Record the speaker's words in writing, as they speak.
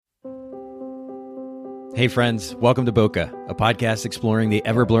Hey friends, welcome to Bokeh, a podcast exploring the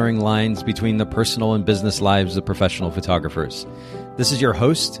ever-blurring lines between the personal and business lives of professional photographers. This is your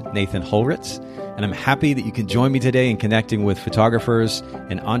host, Nathan Holritz, and I'm happy that you can join me today in connecting with photographers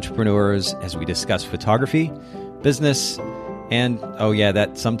and entrepreneurs as we discuss photography, business, and, oh yeah,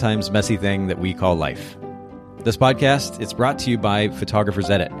 that sometimes messy thing that we call life. This podcast, it's brought to you by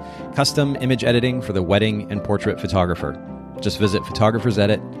Photographers Edit, custom image editing for the wedding and portrait photographer. Just visit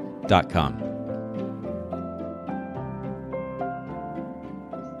photographersedit.com.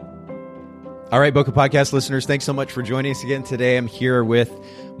 All right, Bokeh Podcast listeners, thanks so much for joining us again today. I'm here with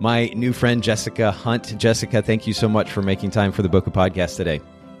my new friend, Jessica Hunt. Jessica, thank you so much for making time for the Bokeh Podcast today.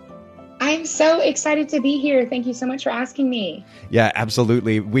 I'm so excited to be here. Thank you so much for asking me. Yeah,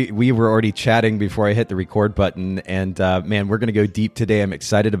 absolutely. We were already chatting before I hit the record button, and man, we're going to go deep today. I'm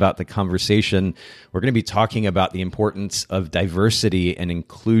excited about the conversation. We're going to be talking about the importance of diversity and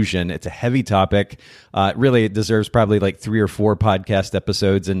inclusion. It's a heavy topic. Really, it deserves probably like 3 or 4 podcast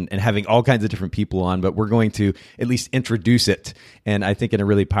episodes and having all kinds of different people on, but we're going to at least introduce it, and I think in a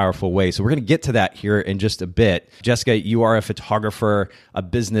really powerful way. So we're going to get to that here in just a bit. Jessica, you are a photographer, a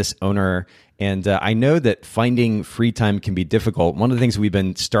business owner, and I know that finding free time can be difficult. One of the things we've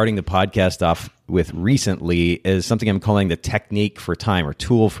been starting the podcast off with recently is something I'm calling the technique for time or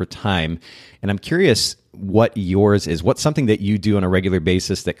tool for time. And I'm curious what yours is. What's something that you do on a regular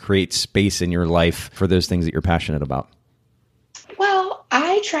basis that creates space in your life for those things that you're passionate about? Well,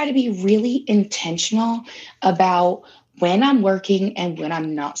 I try to be really intentional about when I'm working and when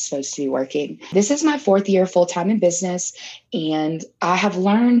I'm not supposed to be working. This is my 4th year full-time in business, and I have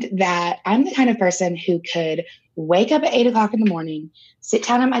learned that I'm the kind of person who could wake up at 8 o'clock in the morning, sit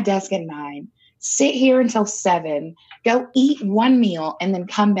down at my desk at 9, sit here until 7, go eat one meal, and then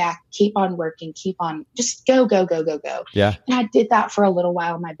come back, keep on working, keep on, just go. Yeah. And I did that for a little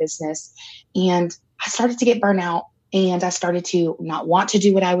while in my business, and I started to get burnt out. And I started to not want to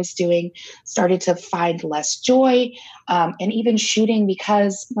do what I was doing, started to find less joy, and even shooting,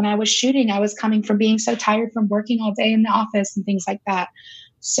 because when I was shooting, I was coming from being so tired from working all day in the office and things like that.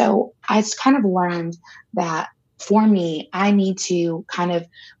 So I kind of learned that for me, I need to kind of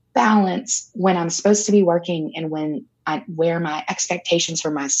balance when I'm supposed to be working and where my expectations for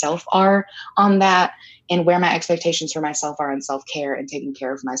myself are on that, and where my expectations for myself are on self-care and taking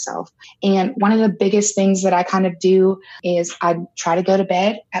care of myself. And one of the biggest things that I kind of do is I try to go to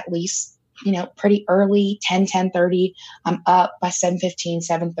bed at least, pretty early, 10:30. I'm up by 7:15,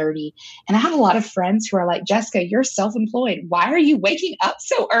 7:30. And I have a lot of friends who are like, Jessica, you're self-employed. Why are you waking up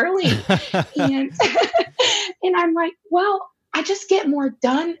so early? and I'm like, well, I just get more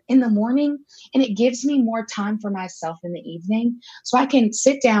done in the morning, and it gives me more time for myself in the evening. So I can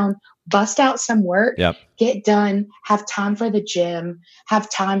sit down, bust out some work, get done, have time for the gym, have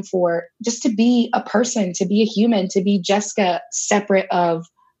time for just to be a person, to be a human, to be Jessica separate of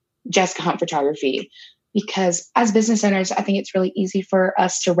Jessica Hunt Photography. Because as business owners, I think it's really easy for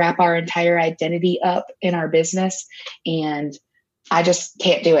us to wrap our entire identity up in our business, and I just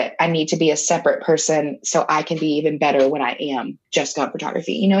can't do it. I need to be a separate person so I can be even better when I am Jessica Hunt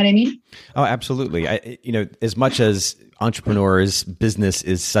Photography. You know what I mean? Oh, absolutely. As much as entrepreneurs, business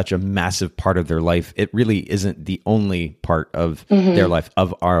is such a massive part of their life, it really isn't the only part of their life,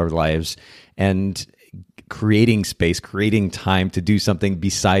 of our lives. And creating space, creating time to do something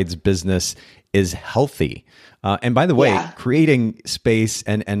besides business is healthy. And by the way, creating space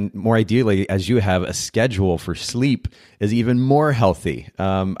and more ideally, as you have a schedule for sleep, is even more healthy.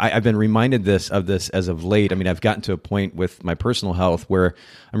 I've been reminded of this as of late. I mean, I've gotten to a point with my personal health where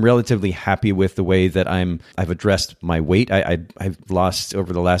I'm relatively happy with the way that I've addressed my weight. I've lost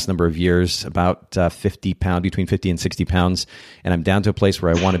over the last number of years about 50 pounds, between 50 and 60 pounds, and I'm down to a place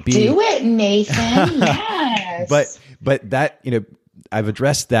where I want to be. Do it, Nathan. Yes. But that, I've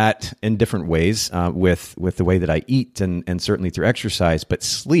addressed that in different ways with the way that I eat and certainly through exercise. But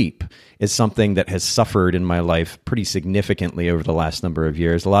sleep is something that has suffered in my life pretty significantly over the last number of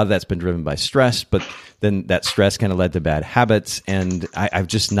years. A lot of that's been driven by stress, but then that stress kind of led to bad habits. And I've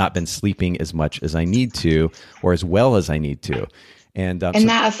just not been sleeping as much as I need to, or as well as I need to. And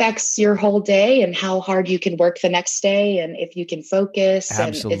that affects your whole day and how hard you can work the next day and if you can focus.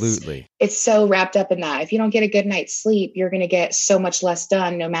 Absolutely. And it's so wrapped up in that. If you don't get a good night's sleep, you're going to get so much less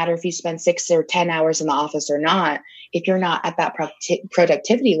done, no matter if you spend 6 or 10 hours in the office or not. If you're not at that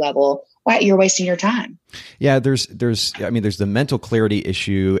productivity level, you're wasting your time. Yeah, there's the mental clarity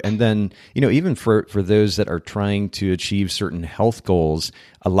issue. And then, even for those that are trying to achieve certain health goals,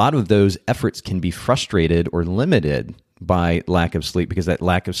 a lot of those efforts can be frustrated or limited by lack of sleep, because that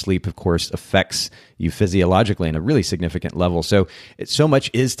lack of sleep, of course, affects you physiologically in a really significant level. So so much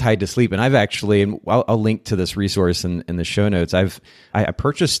is tied to sleep. And I've actually, and I'll link to this resource in the show notes. I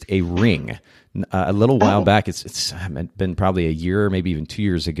purchased a ring a little while back. It's been probably a year, maybe even 2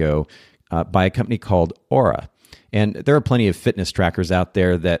 years ago, by a company called Oura. And there are plenty of fitness trackers out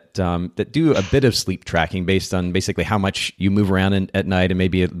there that do a bit of sleep tracking based on basically how much you move around at night and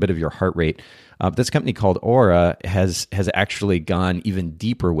maybe a bit of your heart rate. This company called Oura has actually gone even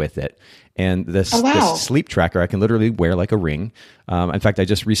deeper with it. And this sleep tracker I can literally wear like a ring. In fact, I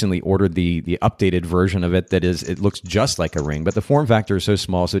just recently ordered the updated version of it it looks just like a ring, but the form factor is so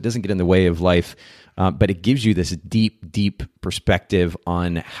small, so it doesn't get in the way of life. But it gives you this deep perspective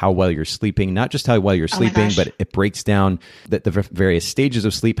on how well you're sleeping, not just how well you're sleeping, but it breaks down the various stages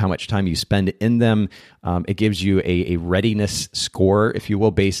of sleep, how much time you spend in them. It gives you a readiness score, if you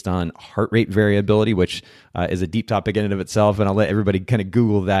will, based on heart rate variability, which is a deep topic in and of itself. And I'll let everybody kind of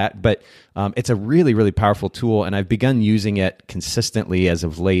Google that. But it's a really, really powerful tool. And I've begun using it consistently as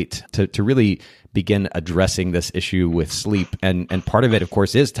of late to really begin addressing this issue with sleep. And part of it, of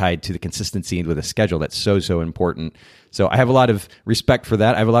course, is tied to the consistency with a schedule. That's so important. So I have a lot of respect for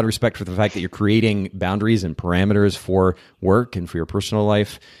that. I have a lot of respect for the fact that you're creating boundaries and parameters for work and for your personal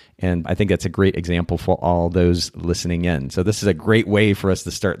life. And I think that's a great example for all those listening in. So this is a great way for us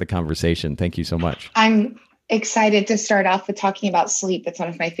to start the conversation. Thank you so much. I'm excited to start off with talking about sleep. It's one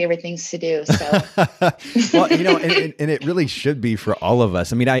of my favorite things to do. So, well, and it really should be for all of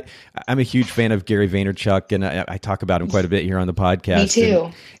us. I mean, I'm a huge fan of Gary Vaynerchuk, and I talk about him quite a bit here on the podcast. Me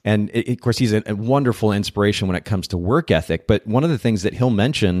too. And of course, he's a wonderful inspiration when it comes to work ethic. But one of the things that he'll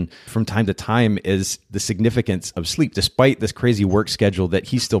mention from time to time is the significance of sleep, despite this crazy work schedule that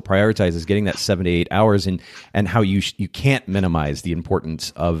he still prioritizes getting that 7 to 8 hours, and how you can't minimize the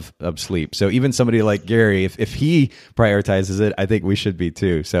importance of sleep. So even somebody like Gary, if he prioritizes it, I think we should be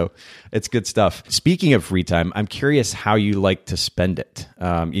too. So it's good stuff. Speaking of free time, I'm curious how you like to spend it.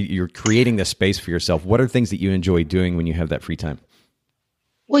 You're creating this space for yourself. What are things that you enjoy doing when you have that free time?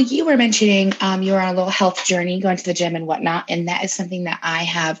 Well, you were mentioning you were on a little health journey, going to the gym and whatnot. And that is something that I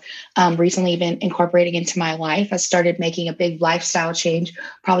have recently been incorporating into my life. I started making a big lifestyle change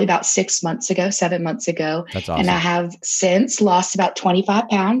probably about 7 months ago. That's awesome. And I have since lost about 25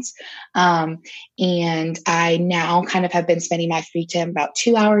 pounds. And I now kind of have been spending my free time about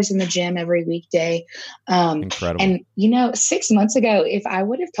 2 hours in the gym every weekday. Incredible. And, 6 months ago, if I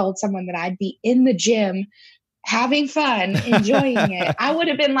would have told someone that I'd be in the gym having fun, enjoying it, I would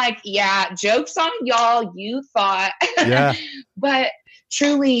have been like, yeah, joke's on y'all, you thought. Yeah. But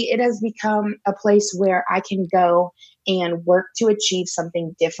truly, it has become a place where I can go and work to achieve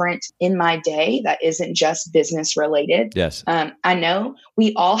something different in my day that isn't just business related. Yes. I know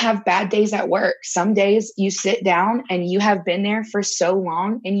we all have bad days at work. Some days you sit down and you have been there for so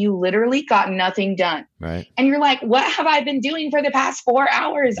long and you literally got nothing done. Right. And you're like, what have I been doing for the past 4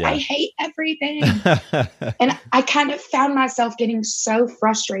 hours? Yeah. I hate everything. And I kind of found myself getting so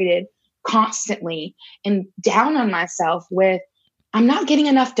frustrated constantly and down on myself with, I'm not getting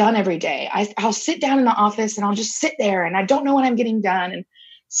enough done every day. I'll sit down in the office and I'll just sit there and I don't know what I'm getting done. And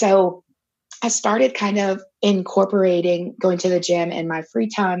so I started kind of incorporating going to the gym in my free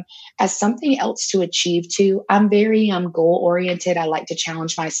time as something else to achieve too. I'm very goal oriented. I like to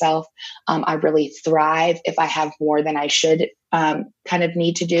challenge myself. I really thrive if I have more than I should kind of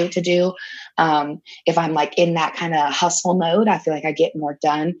need to do. If I'm like in that kind of hustle mode, I feel like I get more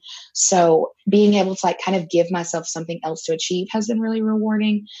done. So being able to like kind of give myself something else to achieve has been really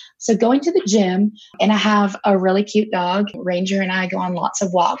rewarding. So going to the gym, and I have a really cute dog. Ranger and I go on lots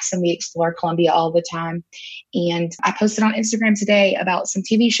of walks and we explore Columbia all the time. And I posted on Instagram today about some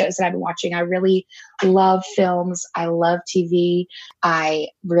TV shows that I've been watching. I really love films. I love TV. I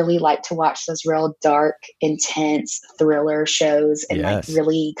really like to watch those real dark, intense thriller shows and like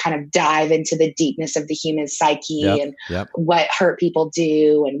really kind of dive into the deepness of the human psyche and what hurt people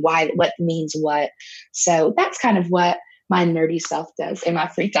do and what means what. So that's kind of what my nerdy self does in my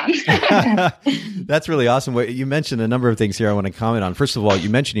free time. That's really awesome. You mentioned a number of things here I want to comment on. First of all, you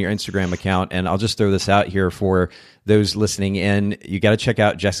mentioned your Instagram account, and I'll just throw this out here for those listening in. You got to check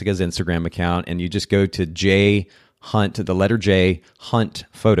out Jessica's Instagram account, and you just go to J Hunt, the letter J, Hunt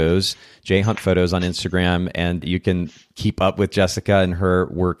Photos, J Hunt Photos on Instagram, and you can keep up with Jessica and her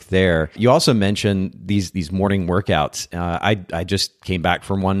work there. You also mentioned these morning workouts. I just came back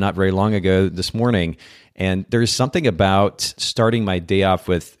from one not very long ago this morning, and there's something about starting my day off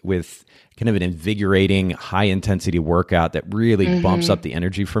with kind of an invigorating, high intensity workout that really bumps up the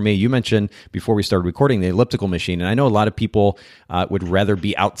energy for me. You mentioned before we started recording the elliptical machine, and I know a lot of people would rather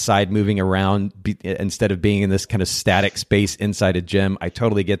be outside moving around instead of being in this kind of static space inside a gym. I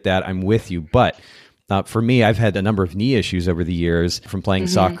totally get that. I'm with you. But for me, I've had a number of knee issues over the years from playing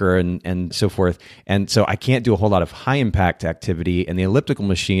soccer and so forth. And so I can't do a whole lot of high impact activity. And the elliptical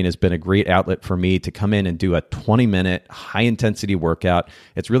machine has been a great outlet for me to come in and do a 20-minute high intensity workout.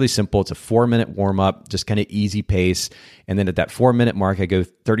 It's really simple. It's a 4-minute warm up, just kind of easy pace. And then at that 4-minute mark, I go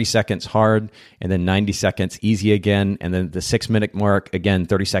 30 seconds hard and then 90 seconds easy again. And then the 6-minute mark, again,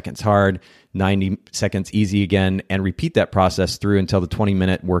 30 seconds hard, 90 seconds easy again, and repeat that process through until the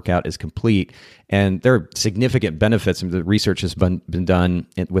 20-minute workout is complete. And there are significant benefits. The research has been done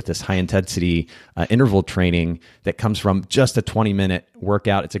with this high-intensity interval training that comes from just a 20-minute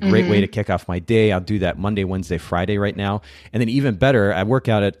workout. It's a great way to kick off my day. I'll do that Monday, Wednesday, Friday right now. And then even better, I work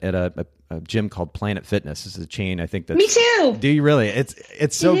out at a gym called Planet Fitness. This is a chain. I think that's... Me too. Do you really?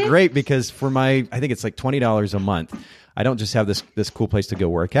 It's so great because for I think it's like $20 a month. I don't just have this cool place to go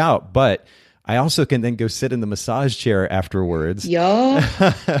work out, but I also can then go sit in the massage chair afterwards. Yo.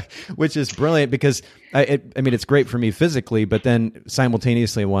 Which is brilliant because it's great for me physically, but then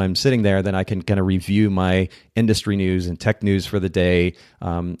simultaneously while I'm sitting there, then I can kind of review my industry news and tech news for the day.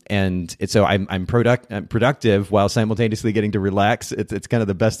 So I'm productive while simultaneously getting to relax. It's kind of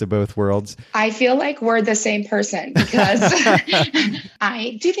the best of both worlds. I feel like we're the same person because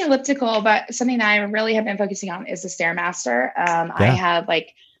I do the elliptical, but something that I really have been focusing on is the Stairmaster. I have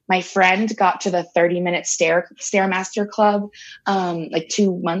my friend got to the 30-minute Stairmaster club like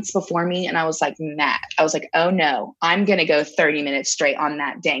 2 months before me. And I was like, mad. I was like, oh no, I'm going to go 30 minutes straight on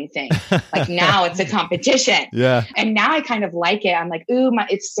that dang thing. Like now it's a competition. Yeah. And now I kind of like it. I'm like, ooh,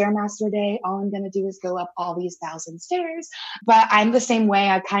 it's Stairmaster day. All I'm going to do is go up all these 1,000 stairs. But I'm the same way.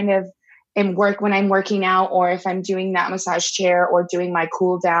 I kind of when I'm working out, or if I'm doing that massage chair or doing my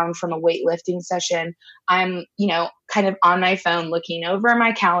cool down from a weightlifting session, I'm, kind of on my phone, looking over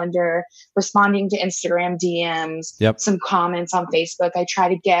my calendar, responding to Instagram DMs, some comments on Facebook. I try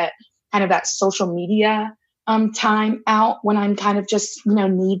to get kind of that social media time out when I'm kind of just,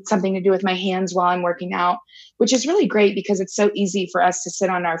 need something to do with my hands while I'm working out, which is really great because it's so easy for us to sit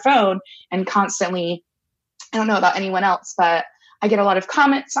on our phone and constantly, I don't know about anyone else, but I get a lot of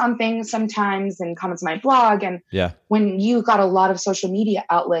comments on things sometimes and comments on my blog. And when you got a lot of social media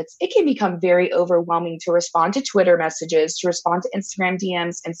outlets, it can become very overwhelming to respond to Twitter messages, to respond to Instagram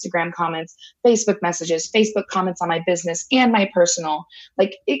DMs, Instagram comments, Facebook messages, Facebook comments on my business and my personal.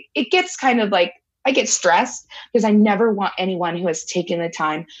 Like it gets kind of like, I get stressed because I never want anyone who has taken the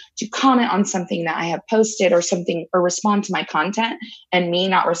time to comment on something that I have posted or something, or respond to my content and me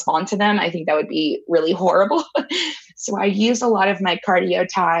not respond to them. I think that would be really horrible. So I use a lot of my cardio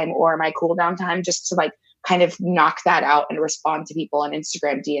time or my cool down time just to kind of knock that out and respond to people on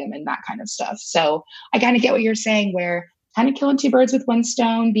Instagram DM and that kind of stuff. So I kind of get what you're saying, where kind of killing two birds with one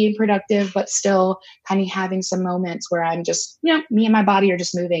stone, being productive, but still kind of having some moments where I'm just, me and my body are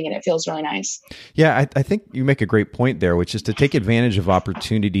just moving and it feels really nice. Yeah, I think you make a great point there, which is to take advantage of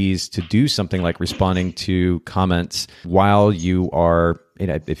opportunities to do something like responding to comments while you are,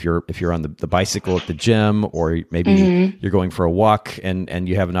 if you're on the bicycle at the gym, or maybe you're going for a walk and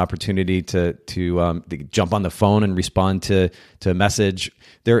you have an opportunity to jump on the phone and respond to a message.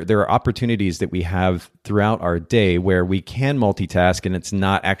 There are opportunities that we have throughout our day where we can multitask and it's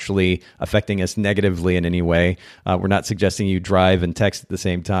not actually affecting us negatively in any way. We're not suggesting you drive and text at the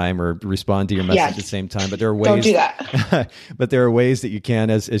same time or respond to your message at the same time, but there are ways. Don't do that. But there are ways that you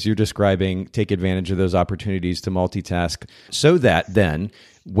can, as you're describing, take advantage of those opportunities to multitask, so that then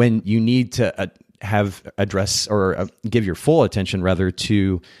when you need to address or give your full attention rather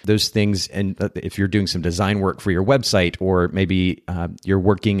to those things. And if you're doing some design work for your website, or maybe you're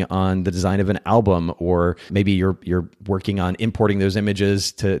working on the design of an album, or maybe you're working on importing those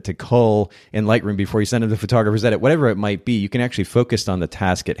images to cull in Lightroom before you send them to the photographer's edit, whatever it might be, you can actually focus on the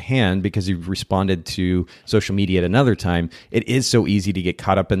task at hand because you've responded to social media at another time. It is so easy to get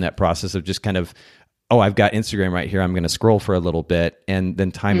caught up in that process of just kind of, oh, I've got Instagram right here, I'm going to scroll for a little bit, and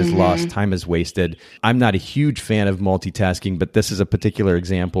then time is lost, time is wasted. I'm not a huge fan of multitasking, but this is a particular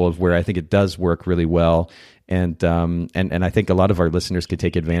example of where I think it does work really well. And I think a lot of our listeners could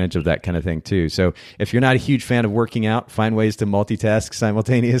take advantage of that kind of thing too. So if you're not a huge fan of working out, find ways to multitask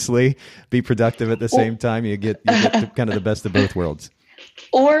simultaneously, be productive at the same time. You get kind of the best of both worlds.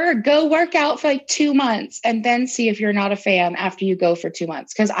 Or go work out for 2 months and then see if you're not a fan after you go for 2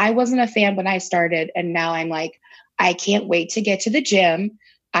 months. Because I wasn't a fan when I started. And now I'm like, I can't wait to get to the gym,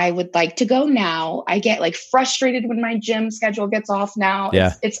 I would like to go now. I get like frustrated when my gym schedule gets off now.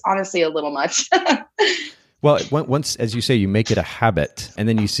 Yeah. It's honestly a little much. Well, once, as you say, you make it a habit and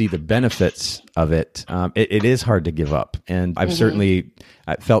then you see the benefits of it, it is hard to give up. And I've certainly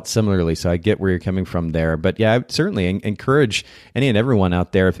felt similarly. So I get where you're coming from there. But yeah, I would certainly encourage any and everyone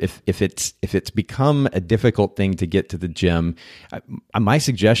out there, if it's become a difficult thing to get to the gym, my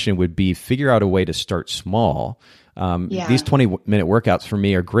suggestion would be figure out a way to start small. These 20-minute workouts for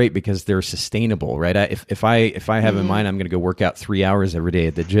me are great because they're sustainable, right? If I have in mind, I'm going to go work out 3 hours every day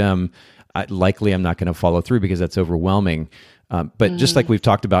at the gym, likely I'm not going to follow through because that's overwhelming. But just like we've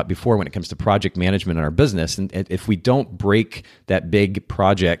talked about before, when it comes to project management in our business, and if we don't break that big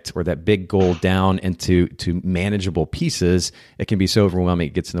project or that big goal down into manageable pieces, it can be so overwhelming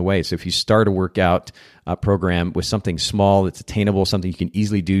it gets in the way. So if you start a workout program with something small that's attainable, something you can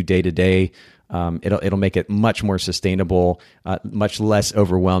easily do day to day, it'll make it much more sustainable, much less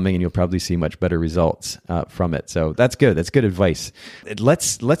overwhelming, and you'll probably see much better results from it. So that's good. That's good advice.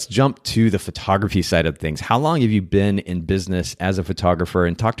 Let's jump to the photography side of things. How long have you been in business as a photographer?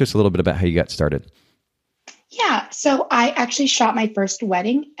 And talk to us a little bit about how you got started. Yeah. So I actually shot my first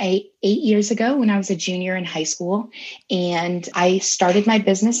wedding 8 years ago when I was a junior in high school, and I started my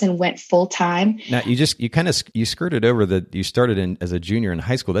business and went full time. Now you skirted over that you started as a junior in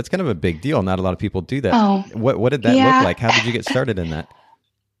high school. That's kind of a big deal. Not a lot of people do that. Oh, what did that look like? How did you get started in that?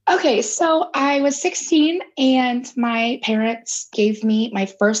 Okay, so I was 16 and my parents gave me my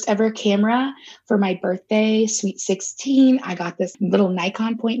first ever camera for my birthday, Sweet 16. I got this little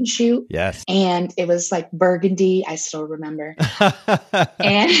Nikon point and shoot. Yes. And it was like burgundy. I still remember.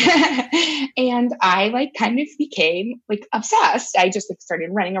 and and I like kind of became like obsessed. I just like started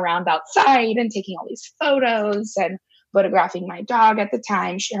running around outside and taking all these photos and photographing my dog at the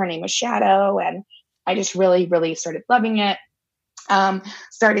time. Her name was Shadow. And I just really, really started loving it.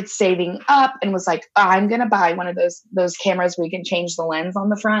 Started saving up and was like, I'm going to buy one of those cameras where you can change the lens on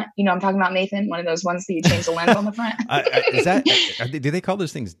the front. You know, I'm talking about, Nathan, one of those ones that you change the lens on the front. Do they call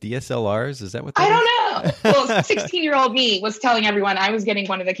those things DSLRs? Is that what that I don't know. Well, 16-year-old me was telling everyone I was getting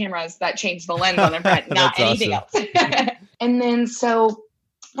one of the cameras that changed the lens on the front, not anything else. And then so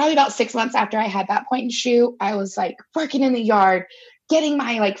probably about 6 months after I had that point and shoot, I was like working in the yard, getting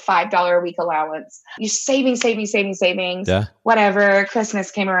my like $5 a week allowance. You're saving. Yeah. Whatever.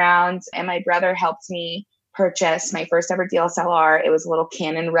 Christmas came around and my brother helped me purchase my first ever DSLR. It was a little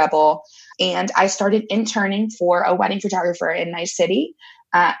Canon Rebel. And I started interning for a wedding photographer in my city.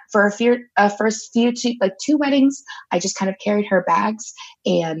 For first few two weddings, I just kind of carried her bags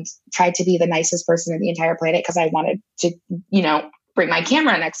and tried to be the nicest person in the entire planet because I wanted to, bring my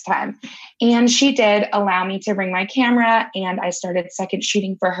camera next time. And she did allow me to bring my camera, and I started second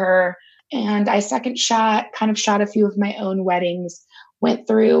shooting for her. And I shot a few of my own weddings, went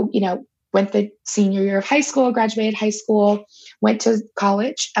the senior year of high school, graduated high school, went to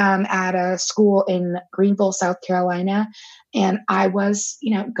college at a school in Greenville, South Carolina. And I was,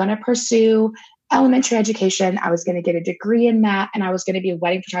 going to pursue elementary education. I was going to get a degree in that, and I was going to be a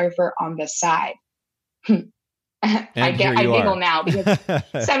wedding photographer on the side. I giggle now because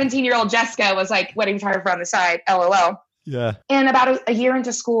 17-year-old Jessica was like wedding photographer on the side, LOL. Yeah. And about a year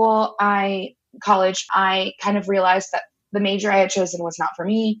into college, I kind of realized that the major I had chosen was not for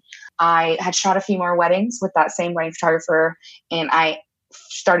me. I had shot a few more weddings with that same wedding photographer, and I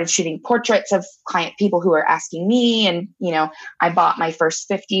started shooting portraits of people who were asking me. And, I bought my first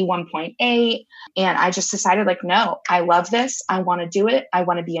 50 1.8, and I just decided like, no, I love this. I want to do it. I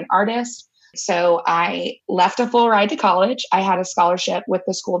want to be an artist. So I left a full ride to college. I had a scholarship with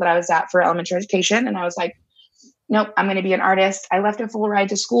the school that I was at for elementary education. And I was like, nope, I'm going to be an artist. I left a full ride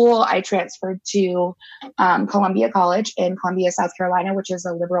to school. I transferred to Columbia College in Columbia, South Carolina, which is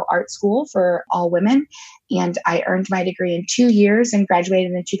a liberal arts school for all women. And I earned my degree in 2 years and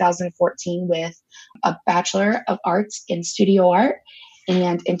graduated in 2014 with a Bachelor of Arts in Studio Art.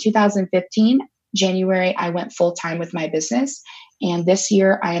 And in 2015, January, I went full-time with my business. And this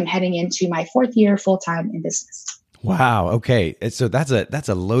year I am heading into my 4th year full-time in business. Wow. Okay. So that's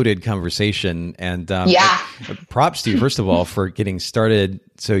a loaded conversation, and props to you first of all for getting started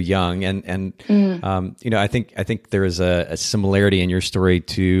so young. And I think there is a similarity in your story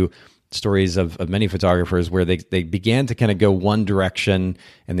to stories of many photographers where they began to kind of go one direction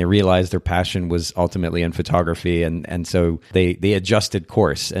and they realized their passion was ultimately in photography. And so they adjusted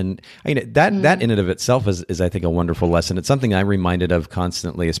course. And that in and of itself is I think a wonderful lesson. It's something I'm reminded of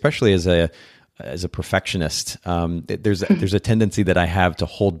constantly, especially as a perfectionist. There's a tendency that I have to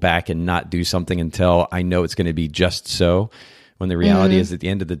hold back and not do something until I know it's going to be just so. When the reality is at the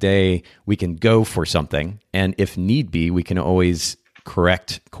end of the day, we can go for something. And if need be, we can always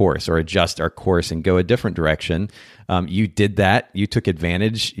correct course or adjust our course and go a different direction. You did that. You took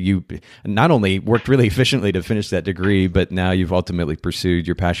advantage. You not only worked really efficiently to finish that degree, but now you've ultimately pursued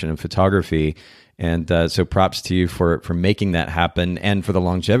your passion in photography. And so props to you for making that happen and for the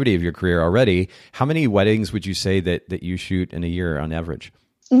longevity of your career already. How many weddings would you say that you shoot in a year on average?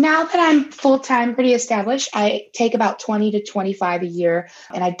 Now that I'm full-time, pretty established, I take about 20 to 25 a year,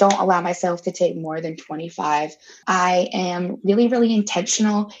 and I don't allow myself to take more than 25. I am really, really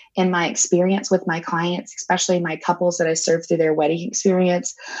intentional in my experience with my clients, especially my couples that I serve through their wedding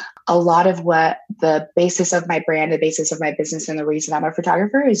experience. A lot of what the basis of my brand, the basis of my business, and the reason I'm a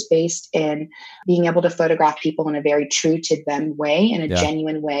photographer is based in being able to photograph people in a very true to them way, in a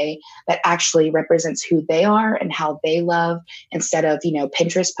genuine way that actually represents who they are and how they love, instead of,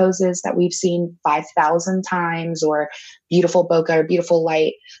 Pinterest poses that we've seen 5,000 times, or beautiful bokeh or beautiful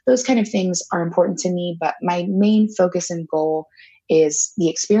light. Those kind of things are important to me, but my main focus and goal is the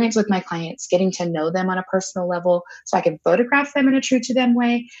experience with my clients, getting to know them on a personal level so I can photograph them in a true to them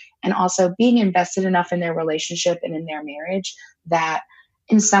way, and also being invested enough in their relationship and in their marriage that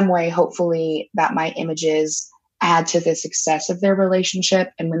in some way, hopefully, that my images add to the success of their relationship.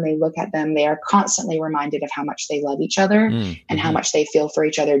 And when they look at them, they are constantly reminded of how much they love each other and how much they feel for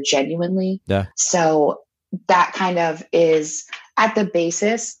each other genuinely. Yeah. So that kind of is at the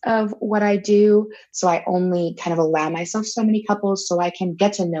basis of what I do. So I only kind of allow myself so many couples so I can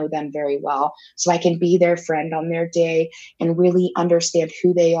get to know them very well. So I can be their friend on their day and really understand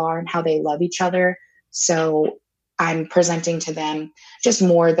who they are and how they love each other. So I'm presenting to them just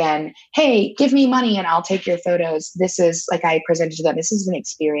more than, hey, give me money and I'll take your photos. This is, like I presented to them, this is an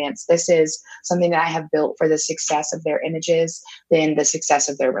experience. This is something that I have built for the success of their images, then the success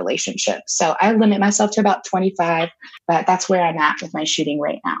of their relationship. So I limit myself to about 25, but that's where I'm at with my shooting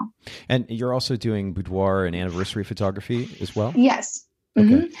right now. And you're also doing boudoir and anniversary photography as well? Yes. Okay.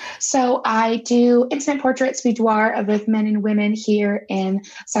 Mm-hmm. So I do intimate portraits, boudoir of both men and women here in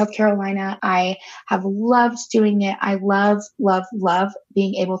South Carolina. I have loved doing it. I love, love, love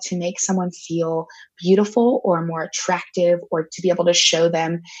being able to make someone feel beautiful or more attractive, or to be able to show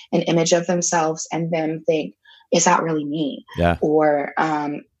them an image of themselves and them think, is that really me? Yeah. Or,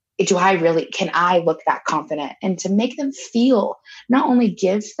 can I look that confident? And to make them feel, not only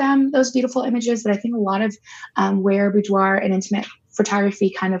give them those beautiful images, but I think a lot of where boudoir and intimate photography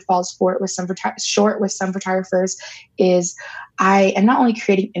kind of falls short with some photographers is I am not only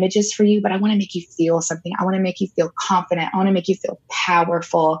creating images for you, but I want to make you feel something. I want to make you feel confident. I want to make you feel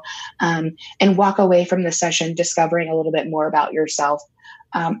powerful, and walk away from the session discovering a little bit more about yourself.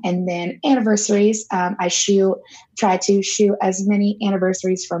 And then anniversaries, I try to shoot as many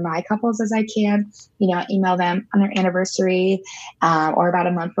anniversaries for my couples as I can, email them on their anniversary, or about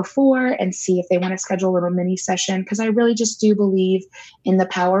a month before, and see if they want to schedule a little mini session. Cause I really just do believe in the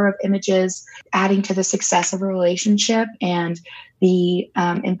power of images adding to the success of a relationship and the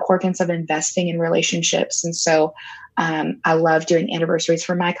importance of investing in relationships. And so I love doing anniversaries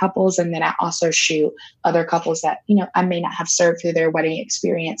for my couples. And then I also shoot other couples that, I may not have served through their wedding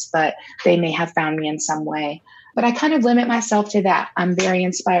experience, but they may have found me in some way. But I kind of limit myself to that. I'm very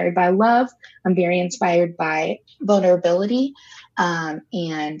inspired by love. I'm very inspired by vulnerability,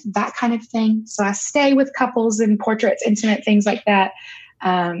 and that kind of thing. So I stay with couples and portraits, intimate things like that.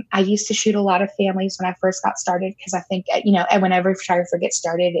 I used to shoot a lot of families when I first got started, because I think, whenever a photographer gets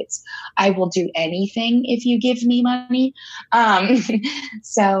started, I will do anything if you give me money.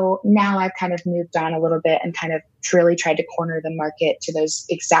 So now I've kind of moved on a little bit and kind of really tried to corner the market to those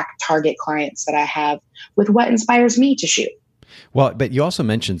exact target clients that I have with what inspires me to shoot. Well, but you also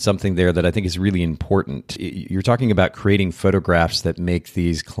mentioned something there that I think is really important. You're talking about creating photographs that make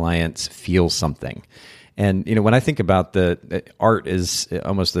these clients feel something. And, when I think about the art is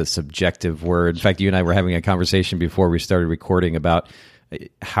almost a subjective word. In fact, you and I were having a conversation before we started recording about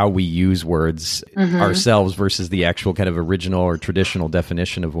how we use words ourselves versus the actual kind of original or traditional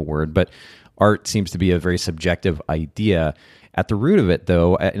definition of a word. But art seems to be a very subjective idea. At the root of it,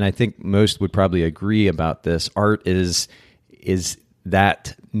 though, and I think most would probably agree about this, art is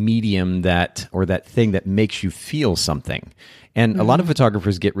that medium or that thing that makes you feel something. And a lot of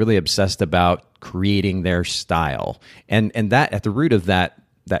photographers get really obsessed about creating their style. And that at the root of that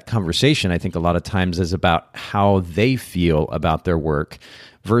conversation, I think a lot of times is about how they feel about their work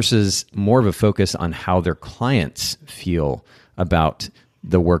versus more of a focus on how their clients feel about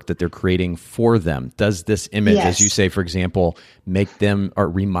the work that they're creating for them. Does this image, as you say, for example, make them or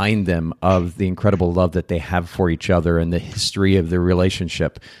remind them of the incredible love that they have for each other and the history of their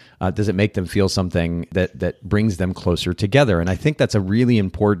relationship? Does it make them feel something that brings them closer together? And I think that's a really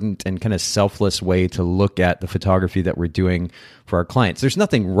important and kind of selfless way to look at the photography that we're doing for our clients. There's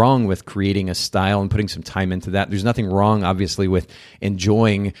nothing wrong with creating a style and putting some time into that. There's nothing wrong, obviously, with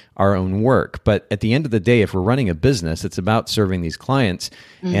enjoying our own work. But at the end of the day, if we're running a business, it's about serving these clients.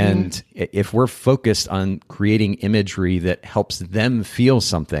 Mm-hmm. And if we're focused on creating imagery that helps them feel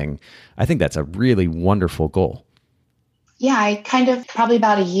something, I think that's a really wonderful goal. Yeah, I kind of probably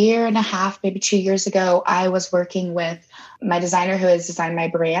about a year and a half, maybe 2 years ago, I was working with my designer who has designed my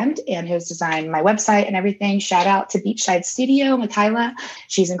brand and who has designed my website and everything. Shout out to Beachside Studio, Michaela.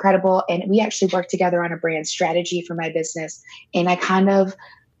 She's incredible. And we actually worked together on a brand strategy for my business. And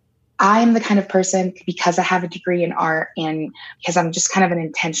I'm the kind of person, because I have a degree in art and because I'm just kind of an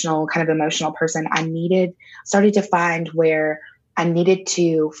intentional, kind of emotional person, started to find where I needed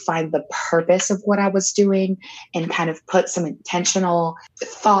to find the purpose of what I was doing and kind of put some intentional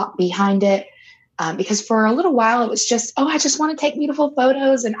thought behind it. Because for a little while it was just, I just want to take beautiful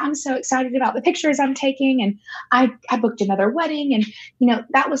photos and I'm so excited about the pictures I'm taking. And I booked another wedding and,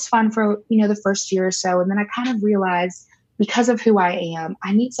 that was fun for, the first year or so. And then I kind of realized, because of who I am,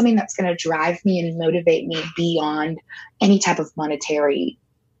 I need something that's going to drive me and motivate me beyond any type of monetary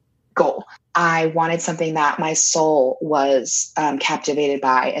goal. I wanted something that my soul was captivated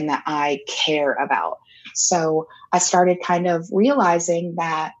by and that I care about. So I started kind of realizing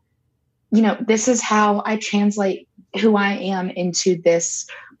that, this is how I translate who I am into this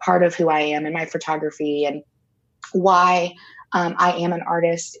part of who I am in my photography and why I am an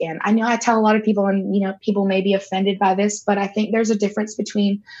artist. And I know I tell a lot of people, and, people may be offended by this, but I think there's a difference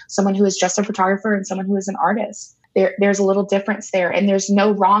between someone who is just a photographer and someone who is an artist. There's a little difference there, and there's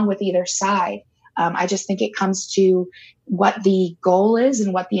no wrong with either side. I just think it comes to what the goal is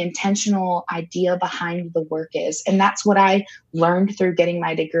and what the intentional idea behind the work is. And that's what I learned through getting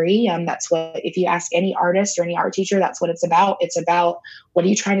my degree. If you ask any artist or any art teacher, that's what it's about. It's about, what are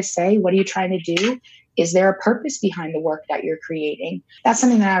you trying to say? What are you trying to do? Is there a purpose behind the work that you're creating? That's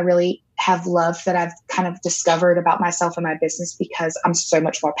something that I really have loved, that I've kind of discovered about myself and my business, because I'm so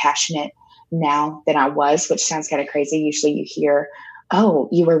much more passionate now than I was, which sounds kind of crazy. Usually you hear, oh,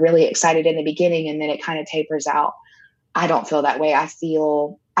 you were really excited in the beginning and then it kind of tapers out. I don't feel that way. I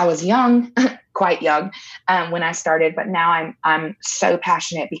feel I was young, quite young when I started, but now I'm so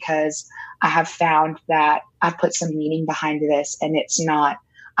passionate because I have found that I've put some meaning behind this, and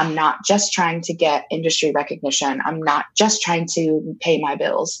I'm not just trying to get industry recognition. I'm not just trying to pay my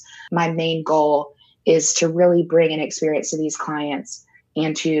bills. My main goal is to really bring an experience to these clients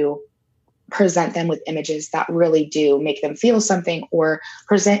and to present them with images that really do make them feel something, or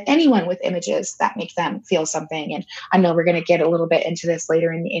present anyone with images that make them feel something. And I know we're going to get a little bit into this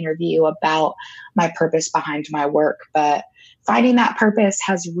later in the interview about my purpose behind my work, but finding that purpose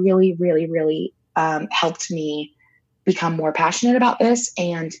has really, really, really helped me become more passionate about this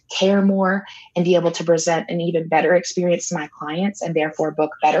and care more and be able to present an even better experience to my clients, and therefore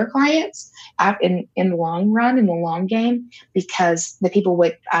book better clients in the long run, in the long game, because the people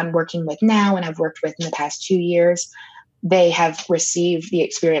I'm working with now and I've worked with in the past 2 years, they have received the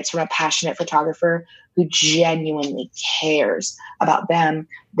experience from a passionate photographer who genuinely cares about them,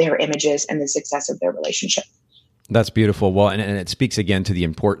 their images, and the success of their relationship. That's beautiful. Well, and it speaks again to the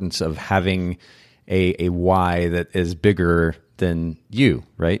importance of having a why that is bigger than you,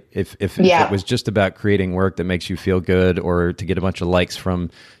 right? If it was just about creating work that makes you feel good or to get a bunch of likes from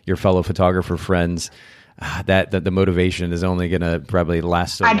your fellow photographer friends, that the motivation is only going to probably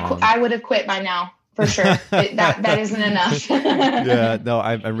last so long. I would have quit by now. For sure. That isn't enough. Yeah, no,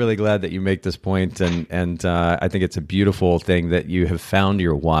 I'm really glad that you make this point, and I think it's a beautiful thing that you have found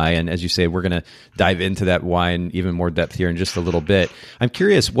your why. And as you say, we're going to dive into that why in even more depth here in just a little bit. I'm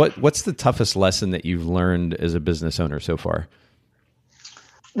curious, what's the toughest lesson that you've learned as a business owner so far?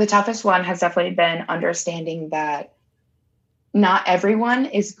 The toughest one has definitely been understanding that not everyone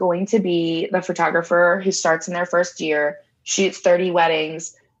is going to be the photographer who starts in their first year, shoots 30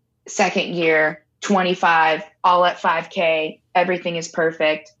 weddings, second year, 25, all at 5K, everything is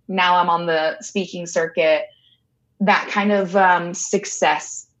perfect. Now I'm on the speaking circuit. That kind of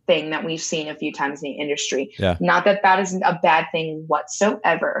success thing that we've seen a few times in the industry. Yeah. Not that isn't a bad thing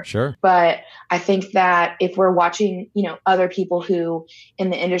whatsoever. Sure. But I think that if we're watching, other people who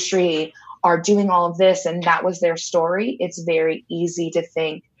in the industry are doing all of this and that was their story, it's very easy to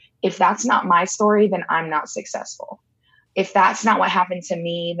think, if that's not my story, then I'm not successful. If that's not what happened to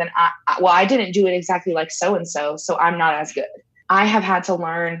me, then I didn't do it exactly like so-and-so, so I'm not as good. I have had to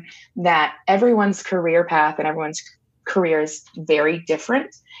learn that everyone's career path and everyone's career is very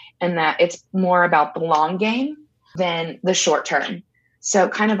different, and that it's more about the long game than the short term. So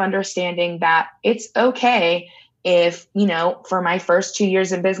kind of understanding that it's okay if, for my first 2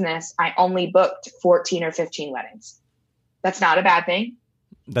 years in business, I only booked 14 or 15 weddings. That's not a bad thing.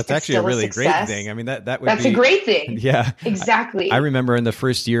 That's actually a really great thing. I mean, that's a great thing. Yeah, exactly. I remember in the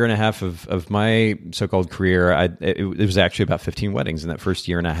first year and a half of my so-called career, it was actually about 15 weddings in that first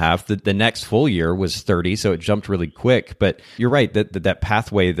year and a half. The next full year was 30, so it jumped really quick. But you're right that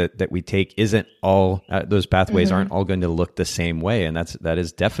pathway that we take isn't all those pathways aren't all going to look the same way, and that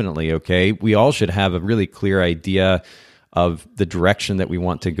is definitely okay. We all should have a really clear idea of the direction that we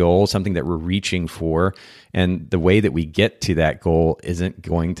want to go, something that we're reaching for. And the way that we get to that goal isn't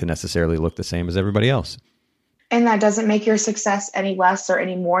going to necessarily look the same as everybody else. And that doesn't make your success any less or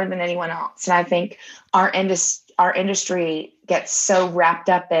any more than anyone else. And I think our industry gets so wrapped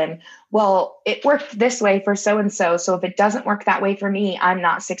up in, well, it worked this way for so-and-so. So if it doesn't work that way for me, I'm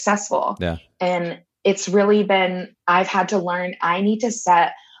not successful. Yeah. And it's really been, I've had to learn, I need to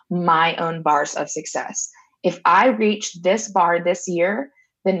set my own bars of success. If I reach this bar this year,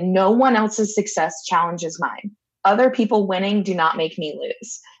 then no one else's success challenges mine. Other people winning do not make me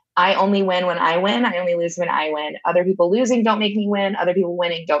lose. I only win when I win. I only lose when I win. Other people losing don't make me win. Other people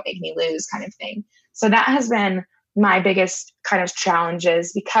winning don't make me lose, kind of thing. So that has been my biggest kind of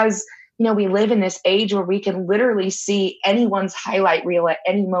challenges, because, we live in this age where we can literally see anyone's highlight reel at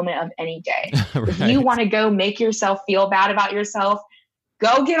any moment of any day. Right. If you want to go make yourself feel bad about yourself,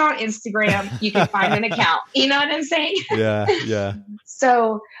 go get on Instagram. You can find an account. You know what I'm saying? Yeah.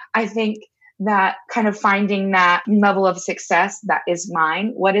 So I think that kind of finding that level of success that is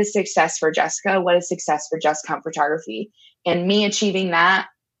mine. What is success for Jessica? What is success for Just Come Photography? And me achieving that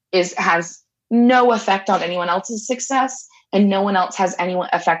has no effect on anyone else's success, and no one else has any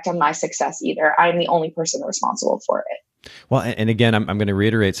effect on my success either. I'm the only person responsible for it. Well, and again, I'm going to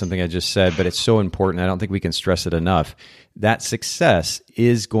reiterate something I just said, but it's so important. I don't think we can stress it enough. That success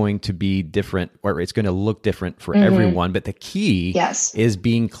is going to be different, or it's going to look different for everyone. But the key is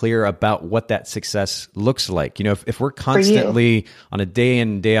being clear about what that success looks like. If we're constantly on a day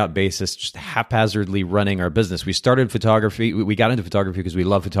in, day out basis, just haphazardly running our business, we started photography, we got into photography because we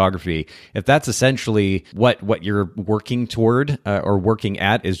love photography. If that's essentially what you're working toward or working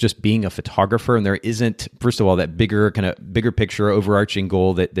at, is just being a photographer, and there isn't, first of all, that bigger picture, overarching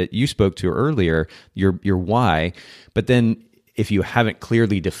goal that you spoke to earlier, your why. But then if you haven't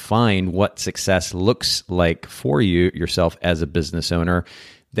clearly defined what success looks like for yourself as a business owner,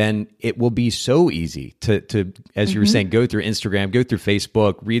 then it will be so easy to as you were saying, go through Instagram, go through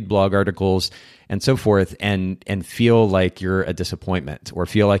Facebook, read blog articles and so forth, and feel like you're a disappointment or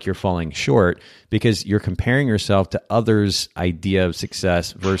feel like you're falling short because you're comparing yourself to others' idea of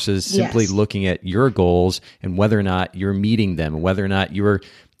success versus simply looking at your goals and whether or not you're meeting them, whether or not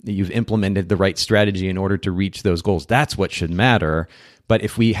you've implemented the right strategy in order to reach those goals. That's what should matter. But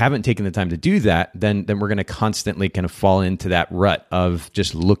if we haven't taken the time to do that, then we're going to constantly kind of fall into that rut of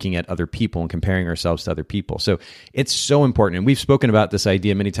just looking at other people and comparing ourselves to other people. So it's so important. And we've spoken about this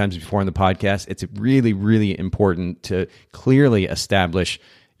idea many times before on the podcast. It's really, really important to clearly establish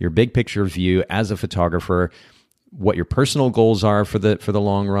your big picture view as a photographer, what your personal goals are for the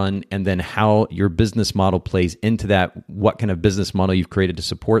long run, and then how your business model plays into that, what kind of business model you've created to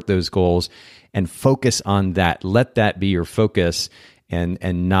support those goals, and focus on that. Let that be your focus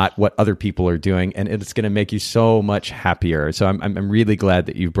and not what other people are doing. And it's going to make you so much happier. So I'm really glad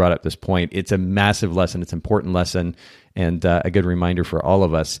that you brought up this point. It's a massive lesson. It's an important lesson, and a good reminder for all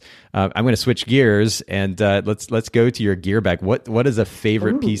of us. I'm going to switch gears and let's go to your gear bag. What is a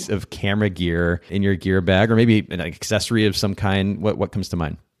favorite piece of camera gear in your gear bag, or maybe an accessory of some kind? What comes to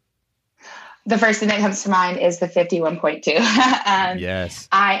mind? The first thing that comes to mind is the 51.2. Yes.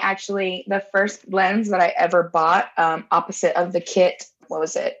 The first lens that I ever bought, opposite of the kit, what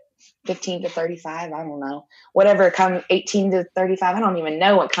was it? 15 to 35. I don't know. Whatever comes 18 to 35. I don't even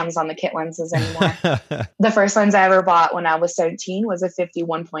know what comes on the kit lenses anymore. The first lens I ever bought when I was 17 was a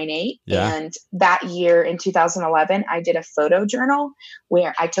 51.8. Yeah. And that year in 2011, I did a photo journal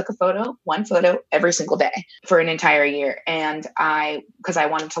where I took one photo every single day for an entire year. And because I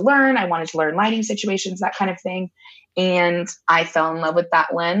wanted to learn lighting situations, that kind of thing. And I fell in love with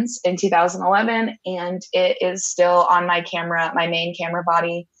that lens in 2011. And it is still on my main camera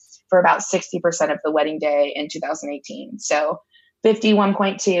body for about 60% of the wedding day in 2018. So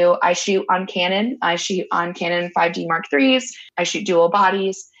 51.2, I shoot on Canon. I shoot on Canon 5D Mark IIIs. I shoot dual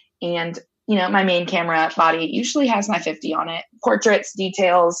bodies. And, my main camera body usually has my 50 on it. Portraits,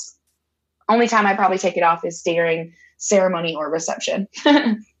 details. Only time I probably take it off is during ceremony or reception.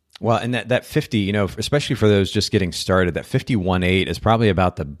 Well, and that 50, especially for those just getting started, that 51.8 is probably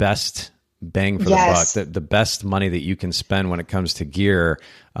about the best bang for the buck, Yes. the best money that you can spend when it comes to gear.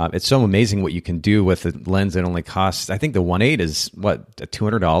 It's so amazing what you can do with a lens that only costs, I think the 1.8 is what,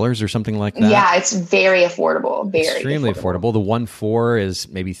 $200 or something like that? Yeah, it's very affordable. Very Extremely affordable. The 1.4 is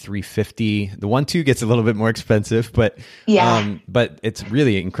maybe $350. The 1.2 gets a little bit more expensive, Yeah. but it's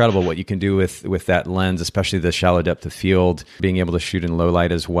really incredible what you can do with that lens, especially the shallow depth of field, being able to shoot in low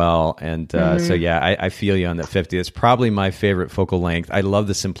light as well. And so yeah, I feel you on that 50. It's probably my favorite focal length. I love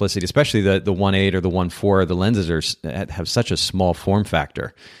the simplicity, especially the 1.8 or the 1.4. The lenses have such a small form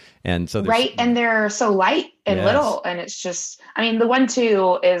factor. And so right. And they're so light and Yes. little. And it's just, I mean, the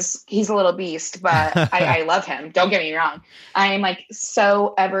 1.2 he's a little beast, but I love him. Don't get me wrong. I'm like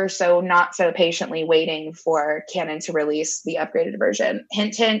so not so patiently waiting for Canon to release the upgraded version.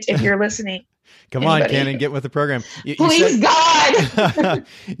 Hint, hint, if you're listening. Come on, Canon, get with the program. Please, God.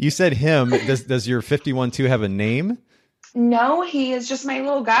 You said him. Does your 51.2 have a name? No, he is just my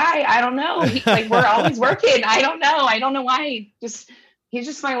little guy. I don't know. We're always working. I don't know why. He's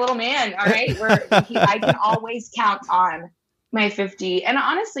just my little man. All right. I can always count on my 50. And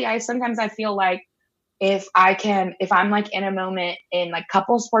honestly, sometimes I feel like if I'm like in a moment in like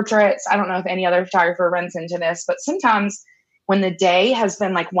couples portraits, I don't know if any other photographer runs into this, but sometimes when the day has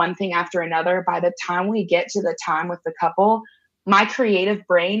been like one thing after another, by the time we get to the time with the couple, my creative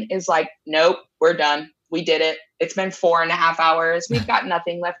brain is like, nope, we're done. We did it. It's been 4.5 hours. We've got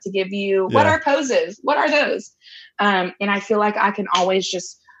nothing left to give you. Yeah. What are poses? What are those? And I feel like I can always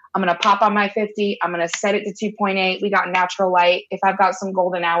I'm going to pop on my 50. I'm going to set it to 2.8. We got natural light. If I've got some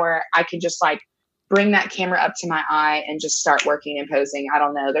golden hour, I can just like bring that camera up to my eye and just start working and posing. I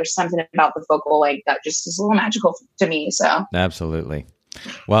don't know. There's something about the focal length that just is a little magical to me. So Absolutely.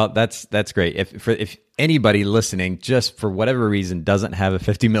 Well, that's great. If anybody listening, just for whatever reason, doesn't have a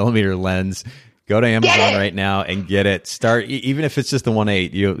 50 millimeter lens, go to Amazon right now and get it. Start, even if it's just the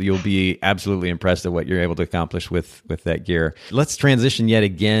 1.8, you'll be absolutely impressed at what you're able to accomplish with that gear. Let's transition yet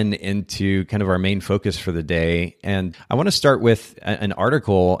again into kind of our main focus for the day. And I want to start with an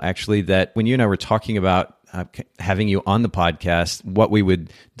article, actually, that when you and I were talking about having you on the podcast, what we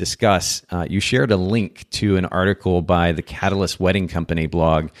would discuss, you shared a link to an article by the Catalyst Wedding Company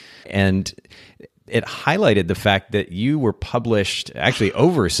blog. And it highlighted the fact that you were published actually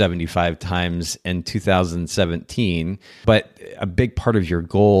over 75 times in 2017, but a big part of your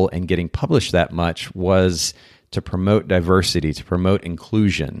goal in getting published that much was to promote diversity, to promote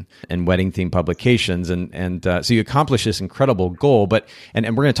inclusion in wedding themed publications. And so you accomplished this incredible goal, and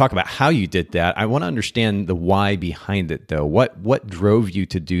we're going to talk about how you did that. I want to understand the why behind it though. What drove you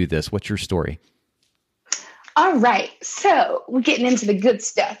to do this? What's your story? All right. So we're getting into the good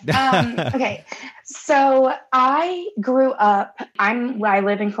stuff. Okay. So I grew up, I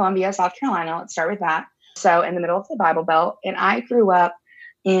live in Columbia, South Carolina. Let's start with that. So in the middle of the Bible Belt, and I grew up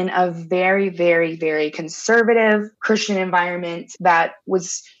in a very, very, very conservative Christian environment that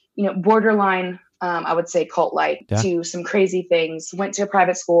was, borderline, I would say cult-like to some crazy things. Went to a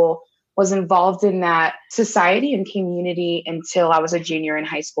private school, was involved in that society and community until I was a junior in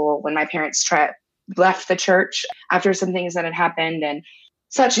high school when my parents left the church after some things that had happened and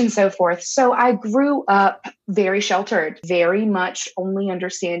such and so forth. So I grew up very sheltered, very much only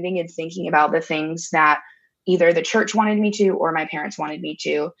understanding and thinking about the things that either the church wanted me to or my parents wanted me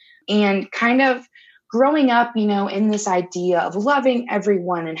to. And kind of growing up, in this idea of loving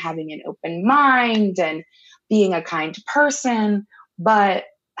everyone and having an open mind and being a kind person, but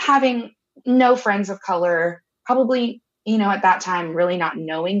having no friends of color, probably at that time, really not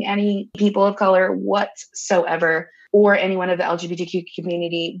knowing any people of color whatsoever or anyone of the LGBTQ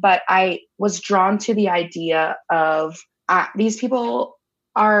community. But I was drawn to the idea of these people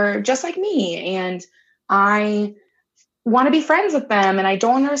are just like me and I want to be friends with them. And I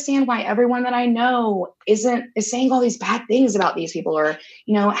don't understand why everyone that I know is saying all these bad things about these people or,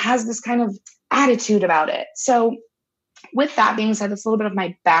 has this kind of attitude about it. So with that being said, that's a little bit of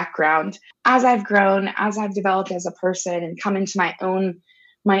my background. As I've grown, as I've developed as a person and come into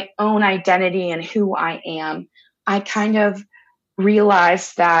my own identity and who I am, I kind of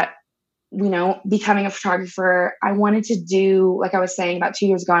realized that, becoming a photographer, I wanted to do, like I was saying about 2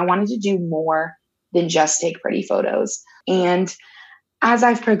 years ago, I wanted to do more than just take pretty photos. And as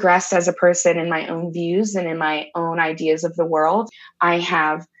I've progressed as a person in my own views and in my own ideas of the world, I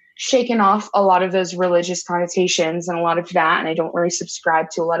have shaken off a lot of those religious connotations and a lot of that. And I don't really subscribe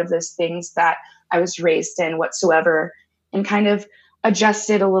to a lot of those things that I was raised in whatsoever, and kind of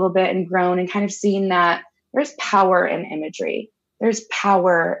adjusted a little bit and grown and kind of seen that there's power in imagery. There's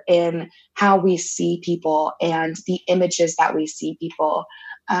power in how we see people and the images that we see people.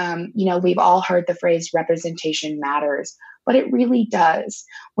 We've all heard the phrase representation matters. but it really does.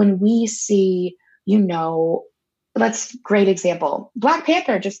 When we see, great example. Black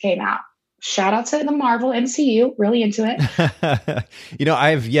Panther just came out. Shout out to the Marvel MCU, really into it.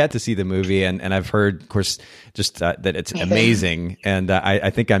 I've yet to see the movie, and I've heard, of course, just that it's amazing, and I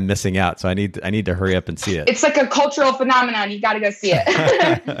think I'm missing out. So I need to hurry up and see it. It's like a cultural phenomenon. You got to go see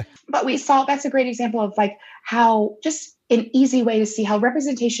it. But that's a great example of like how just an easy way to see how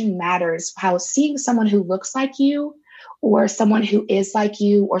representation matters, how seeing someone who looks like you or someone who is like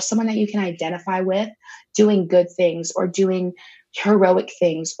you or someone that you can identify with doing good things or doing heroic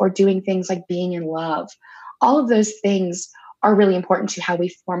things or doing things like being in love. All of those things are really important to how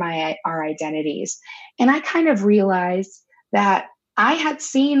we form our identities. And I kind of realized that I had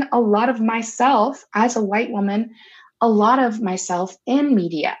seen a lot of myself as a white woman, a lot of myself in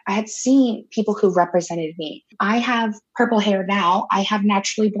media. I had seen people who represented me. I have purple hair now. I have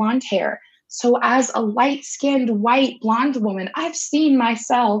naturally blonde hair. So as a light-skinned white blonde woman, I've seen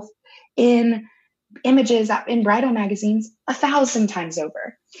myself in images in bridal magazines 1,000 times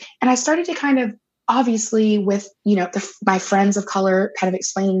over. And I started to kind of, obviously with, my friends of color kind of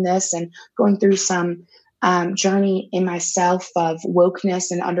explaining this and going through some journey in myself of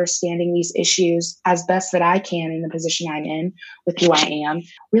wokeness and understanding these issues as best that I can in the position I'm in with who I am,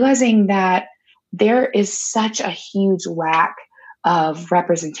 realizing that there is such a huge lack of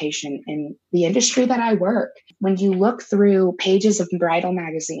representation in the industry that I work. When you look through pages of bridal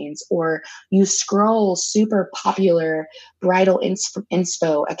magazines or you scroll super popular bridal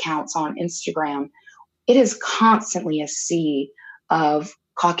inspo accounts on Instagram, it is constantly a sea of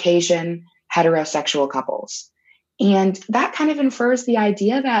Caucasian heterosexual couples. And that kind of infers the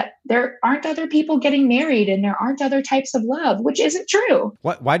idea that there aren't other people getting married and there aren't other types of love, which isn't true.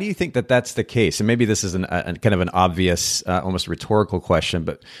 Why do you think that that's the case? And maybe this is a kind of an obvious, almost rhetorical question,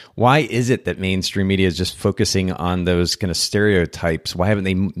 but why is it that mainstream media is just focusing on those kind of stereotypes? Why haven't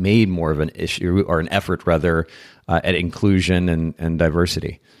they made more of an issue or an effort rather at inclusion and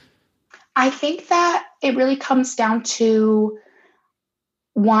diversity? I think that it really comes down to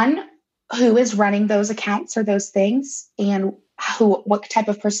one, who is running those accounts or those things and what type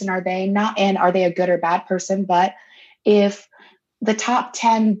of person are they? And are they a good or bad person? But if the top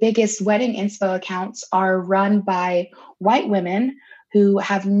 10 biggest wedding inspo accounts are run by white women who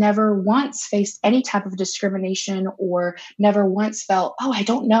have never once faced any type of discrimination or never once felt, oh, I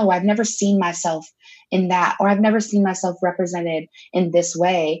don't know, I've never seen myself in that, or I've never seen myself represented in this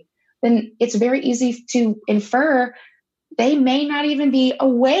way, then it's very easy to infer they may not even be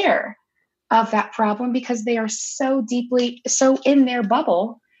aware of that problem because they are so in their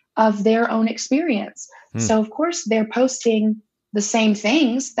bubble of their own experience. So of course they're posting the same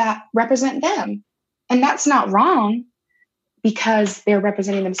things that represent them. And that's not wrong because they're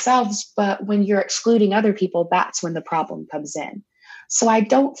representing themselves. But when you're excluding other people, that's when the problem comes in. So I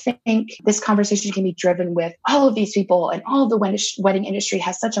don't think this conversation can be driven with all of these people and all of the wedding industry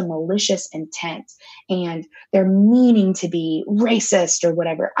has such a malicious intent and they're meaning to be racist or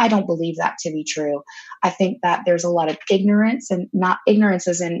whatever. I don't believe that to be true. I think that there's a lot of ignorance, and not ignorance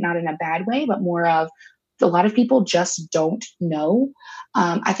as in not in a bad way, but more of a lot of people just don't know.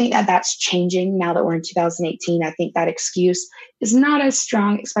 I think that that's changing now that we're in 2018. I think that excuse is not as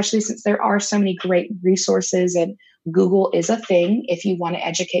strong, especially since there are so many great resources and Google is a thing. If you want to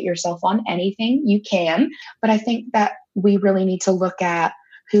educate yourself on anything, you can. But I think that we really need to look at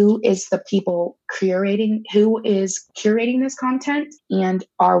who is the people who is curating this content, and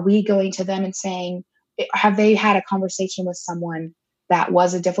are we going to them and saying, have they had a conversation with someone that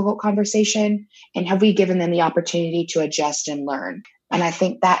was a difficult conversation, and have we given them the opportunity to adjust and learn? And I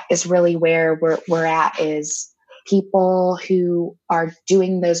think that is really where we're at, is people who are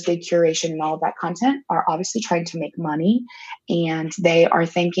doing those big curation and all of that content are obviously trying to make money, and they are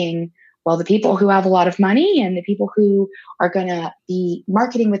thinking, well, the people who have a lot of money and the people who are going to be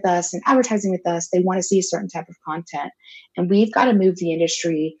marketing with us and advertising with us, they want to see a certain type of content. And we've got to move the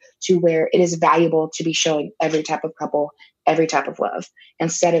industry to where it is valuable to be showing every type of couple, every type of love,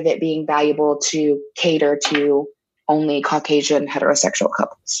 instead of it being valuable to cater to only Caucasian heterosexual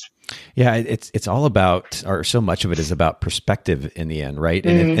couples. Yeah, it's all about, or so much of it is about perspective in the end, right?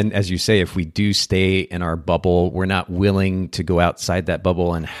 And as you say, if we do stay in our bubble, we're not willing to go outside that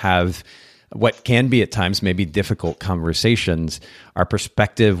bubble and have what can be at times maybe difficult conversations, our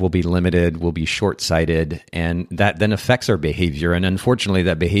perspective will be limited, will be short-sighted, and that then affects our behavior. And unfortunately,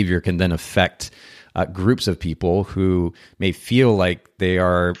 that behavior can then affect groups of people who may feel like they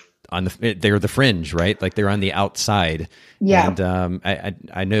are they're the fringe, right? Like they're on the outside. Yeah. And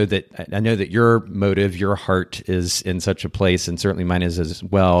I know that your motive, your heart is in such a place, and certainly mine is as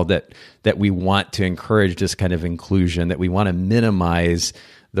well, that we want to encourage this kind of inclusion, that we want to minimize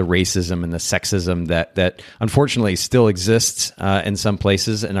the racism and the sexism that unfortunately still exists in some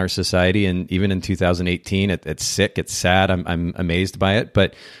places in our society. And even in 2018, it's sick, it's sad. I'm amazed by it,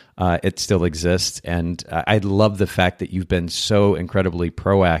 but it still exists. And I love the fact that you've been so incredibly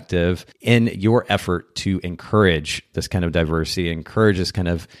proactive in your effort to encourage this kind of diversity, encourage this kind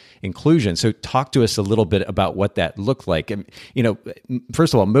of inclusion. So talk to us a little bit about what that looked like. And,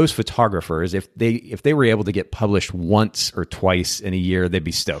 first of all, most photographers, if they were able to get published once or twice in a year, they'd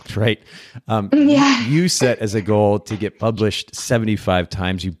be stoked, right? Yeah. You set as a goal to get published 75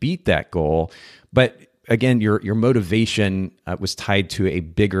 times. You beat that goal, but again, your motivation was tied to a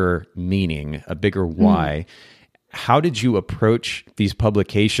bigger meaning, a bigger why. How did you approach these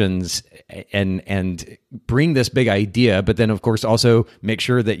publications and bring this big idea, but then of course also make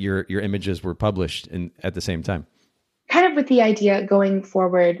sure that your images were published at the same time? Kind of with the idea going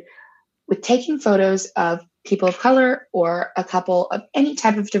forward with taking photos of people of color or a couple of any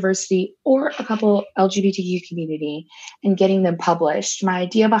type of diversity or a couple LGBTQ community and getting them published. My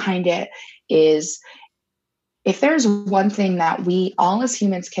idea behind it is, if there's one thing that we all as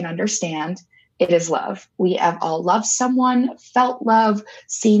humans can understand, it is love. We have all loved someone, felt love,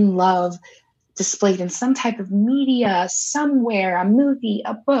 seen love displayed in some type of media, somewhere, a movie,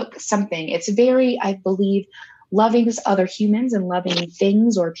 a book, something. It's very, I believe, loving other humans and loving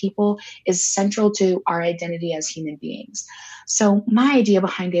things or people is central to our identity as human beings. So my idea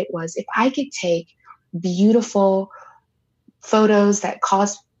behind it was, if I could take beautiful photos that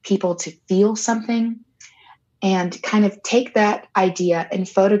cause people to feel something, and kind of take that idea and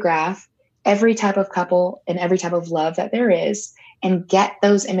photograph every type of couple and every type of love that there is, and get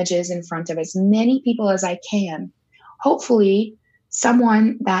those images in front of as many people as I can. Hopefully,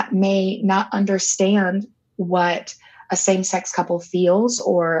 someone that may not understand what a same-sex couple feels,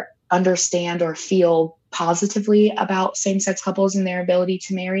 or understand or feel positively about same-sex couples and their ability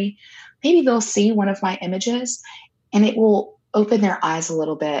to marry, maybe they'll see one of my images and it will open their eyes a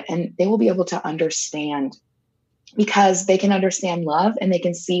little bit, and they will be able to understand, because they can understand love and they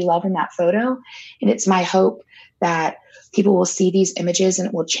can see love in that photo. And it's my hope that people will see these images and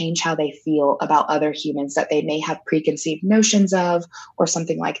it will change how they feel about other humans that they may have preconceived notions of, or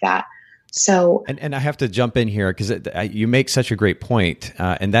something like that. So, and I have to jump in here because you make such a great point,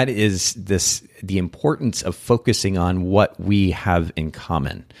 and that is the importance of focusing on what we have in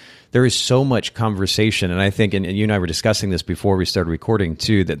common. There is so much conversation, and I think, and you and I were discussing this before we started recording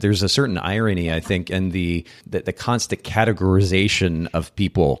too, that there's a certain irony, I think, in the constant categorization of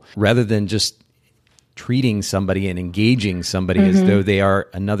people, rather than just treating somebody and engaging somebody as though they are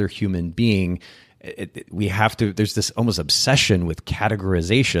another human being. There's this almost obsession with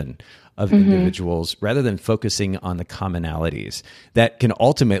categorization of individuals, rather than focusing on the commonalities that can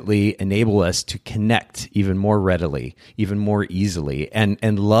ultimately enable us to connect even more readily, even more easily.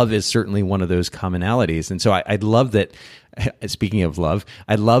 And love is certainly one of those commonalities. And so I'd love that. Speaking of love,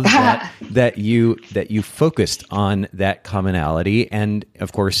 I love that you focused on that commonality, and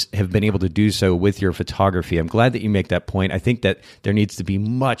of course have been able to do so with your photography. I'm glad that you make that point. I think that there needs to be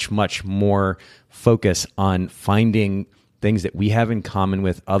much, much more focus on finding things that we have in common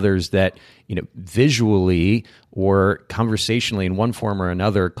with others that, visually or conversationally in one form or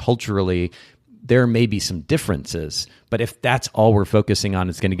another, culturally, there may be some differences. But if that's all we're focusing on,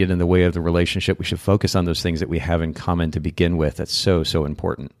 it's going to get in the way of the relationship. We should focus on those things that we have in common to begin with. That's so, so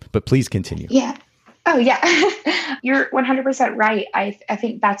important. But please continue. Yeah. Oh, yeah. You're 100% right. I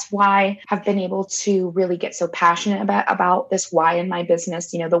think that's why I've been able to really get so passionate about this why in my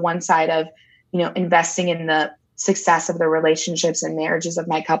business. The one side of, investing in the success of the relationships and marriages of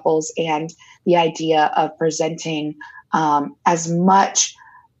my couples, and the idea of presenting as much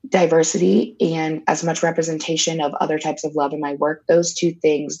diversity and as much representation of other types of love in my work. Those two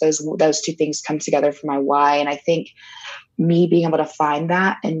things come together for my why. And I think me being able to find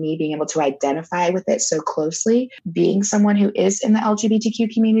that and me being able to identify with it so closely, being someone who is in the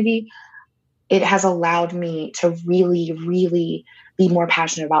LGBTQ community, it has allowed me to really, really be more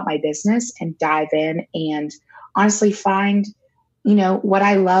passionate about my business and dive in and honestly find, what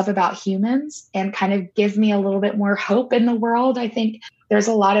I love about humans, and kind of give me a little bit more hope in the world. I think there's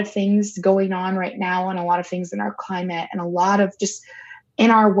a lot of things going on right now, and a lot of things in our climate, and a lot of just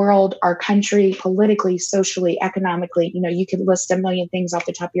in our world, our country, politically, socially, economically. You could list a million things off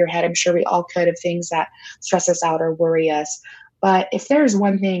the top of your head. I'm sure we all could, of things that stress us out or worry us. But if there's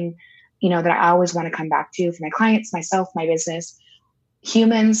one thing, that I always want to come back to for my clients, myself, my business,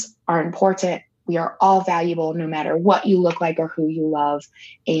 Humans are important. We are all valuable no matter what you look like or who you love.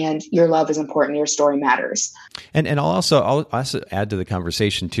 And your love is important. Your story matters. And I'll also add to the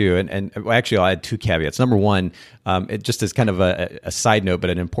conversation too. And well, actually, I'll add two caveats. Number one, it just is kind of a side note,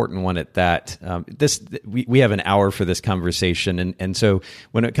 but an important one at that. We have an hour for this conversation. And so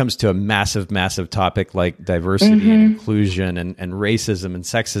when it comes to a massive topic like diversity and inclusion and racism and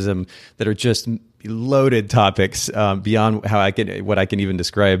sexism that are just loaded topics beyond what I can even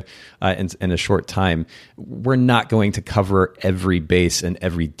describe in a short time. We're not going to cover every base and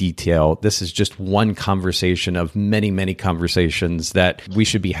every detail. This is just one conversation of many conversations that we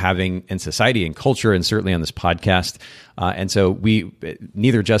should be having in society and culture, and certainly on this podcast. And so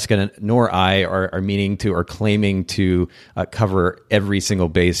neither Jessica nor I are meaning to or claiming to cover every single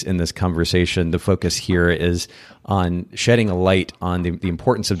base in this conversation. The focus here is on shedding a light on the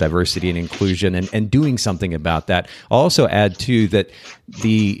importance of diversity and inclusion and doing something about that. I'll also add too that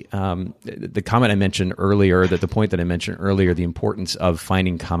the comment I mentioned earlier, that the point that I mentioned earlier, the importance of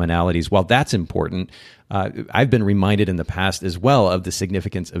finding commonalities. While that's important, I've been reminded in the past as well of the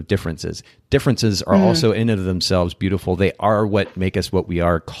significance of differences. Differences are also in and of themselves beautiful. They are what make us what we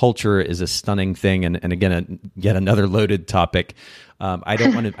are. Culture is a stunning thing, and again, yet another loaded topic. I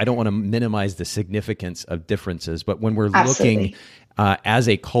don't want to minimize the significance of differences, but when we're looking as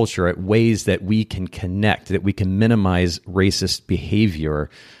a culture at ways that we can connect, that we can minimize racist behavior,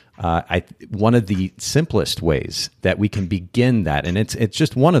 one of the simplest ways that we can begin that, and it's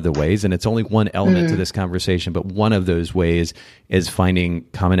just one of the ways, and it's only one element to this conversation, but one of those ways is finding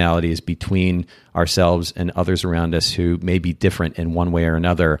commonalities between ourselves and others around us who may be different in one way or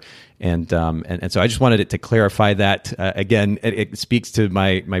another. And so I just wanted it to clarify that. Again, it speaks to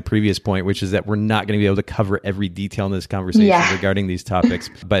my previous point, which is that we're not going to be able to cover every detail in this conversation regarding these topics,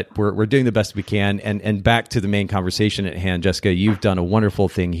 but we're doing the best we can. And back to the main conversation at hand, Jessica, you've done a wonderful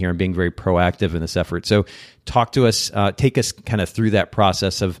thing here and being very proactive in this effort. So talk to us, take us kind of through that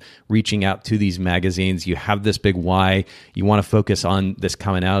process of reaching out to these magazines. You have this big why. You want to focus on this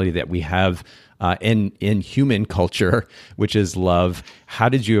commonality that we have in human culture, which is love. How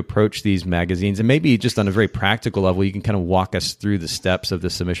did you approach these magazines? And maybe just on a very practical level, you can kind of walk us through the steps of the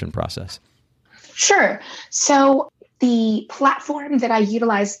submission process. Sure. So the platform that I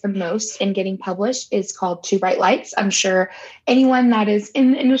utilize the most in getting published is called Two Bright Lights. I'm sure anyone that is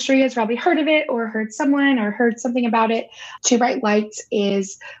in the industry has probably heard of it or heard someone or heard something about it. Two Bright Lights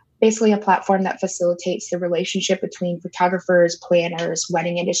is basically a platform that facilitates the relationship between photographers, planners,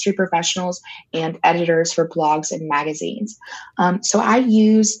 wedding industry professionals, and editors for blogs and magazines. So I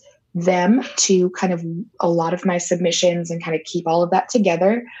use them to kind of a lot of my submissions and kind of keep all of that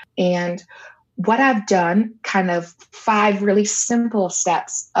together. And what I've done, kind of 5 really simple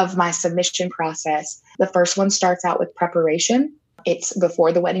steps of my submission process. The first one starts out with preparation. It's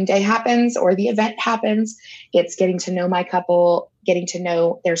before the wedding day happens or the event happens. It's getting to know my couple, getting to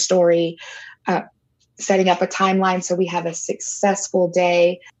know their story, setting up a timeline so we have a successful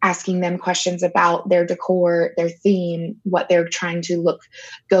day, asking them questions about their decor, their theme, what they're trying to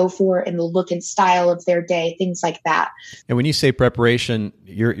go for in the look and style of their day, things like that. And when you say preparation,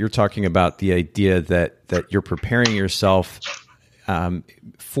 you're talking about the idea that you're preparing yourself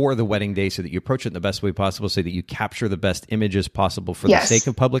for the wedding day so that you approach it in the best way possible, so that you capture the best images possible for the sake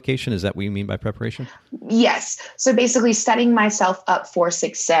of publication. Is that what you mean by preparation? Yes. So basically setting myself up for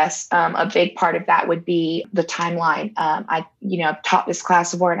success. A big part of that would be the timeline. I've taught this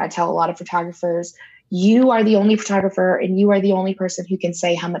class before, and I tell a lot of photographers, you are the only photographer and you are the only person who can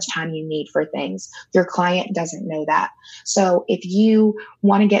say how much time you need for things. Your client doesn't know that. So if you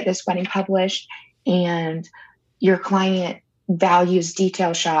want to get this wedding published and your client values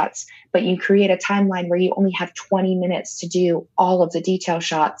detail shots, but you create a timeline where you only have 20 minutes to do all of the detail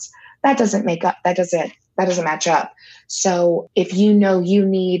shots, that doesn't match up. So if you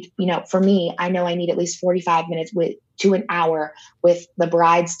need, for me, I know I need at least 45 minutes to an hour with the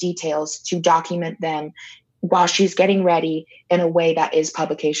bride's details to document them while she's getting ready in a way that is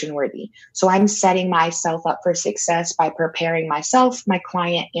publication worthy. So I'm setting myself up for success by preparing myself, my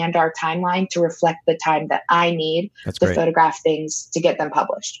client, and our timeline to reflect the time that I need to photograph things to get them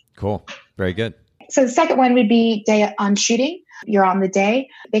published. Cool. Very good. So the second one would be day on shooting. You're on the day.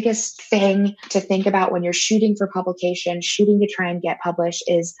 Biggest thing to think about when you're shooting for publication, shooting to try and get published,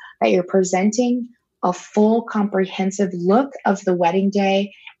 is that you're presenting a full comprehensive look of the wedding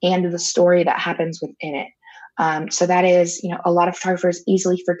day and the story that happens within it. So that is, a lot of photographers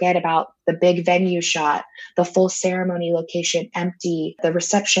easily forget about the big venue shot, the full ceremony location empty, the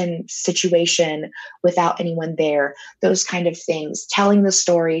reception situation without anyone there, those kind of things, telling the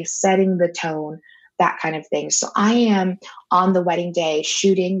story, setting the tone. that kind of thing. So I am on the wedding day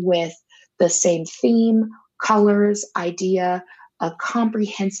shooting with the same theme, colors, idea, a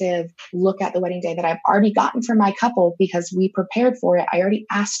comprehensive look at the wedding day that I've already gotten from my couple because we prepared for it. I already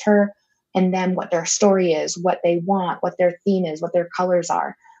asked her and them what their story is, what they want, what their theme is, what their colors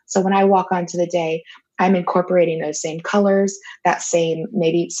are. So when I walk onto the day, I'm incorporating those same colors, that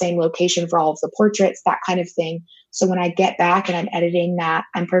maybe same location for all of the portraits, that kind of thing. So when I get back and I'm editing that,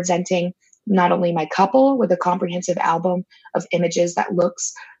 I'm presenting not only my couple with a comprehensive album of images that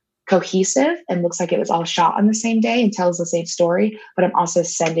looks cohesive and looks like it was all shot on the same day and tells the same story, but I'm also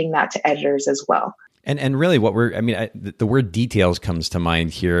sending that to editors as well. And really the word details comes to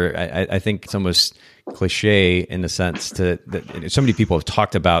mind here. I think it's almost cliche in the sense that so many people have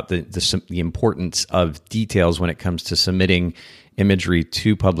talked about the importance of details when it comes to submitting imagery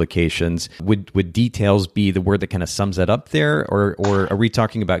to publications. Would details be the word that kind of sums that up there, or are we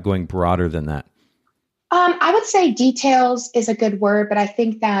talking about going broader than that? I would say details is a good word, but I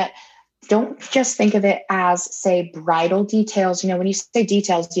think that don't just think of it as, say, bridal details. When you say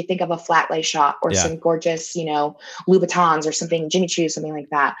details, you think of a flat lay shot or some gorgeous, Louboutins or something, Jimmy Choo, something like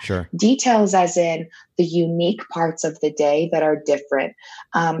that. Sure. Details as in the unique parts of the day that are different.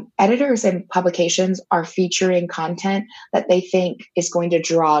 Editors and publications are featuring content that they think is going to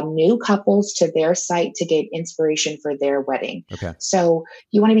draw new couples to their site to gain inspiration for their wedding. Okay. So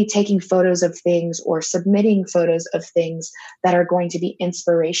you want to be taking photos of things or submitting photos of things that are going to be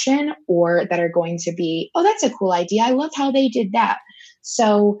inspiration or that are going to be, oh, that's a cool idea. I love how they did that.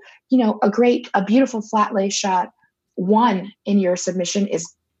 So, a beautiful flat lay shot, one in your submission is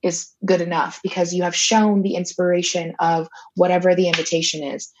good enough because you have shown the inspiration of whatever the invitation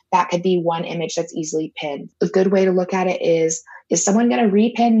is. That could be one image that's easily pinned. A good way to look at it is someone going to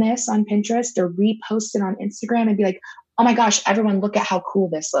repin this on Pinterest or repost it on Instagram and be like, oh my gosh, everyone look at how cool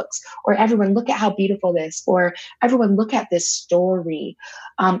this looks, or everyone look at how beautiful this, or everyone look at this story.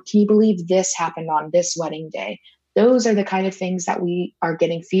 Can you believe this happened on this wedding day? Those are the kind of things that we are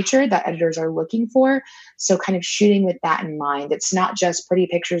getting featured that editors are looking for. So kind of shooting with that in mind. It's not just pretty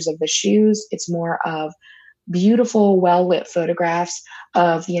pictures of the shoes. It's more of beautiful, well-lit photographs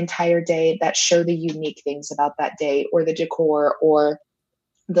of the entire day that show the unique things about that day or the decor or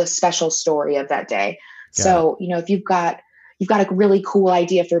the special story of that day. So, if you've got a really cool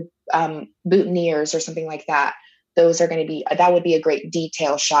idea for boutonnieres or something like that, that would be a great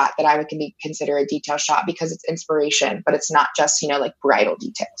detail shot that I would consider a detail shot because it's inspiration, but it's not just, like bridal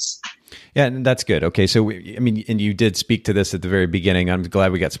details. Yeah, and that's good. Okay, so and you did speak to this at the very beginning. I'm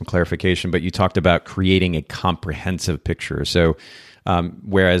glad we got some clarification, but you talked about creating a comprehensive picture. So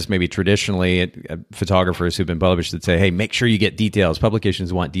whereas maybe traditionally photographers who've been published would say, hey, make sure you get details.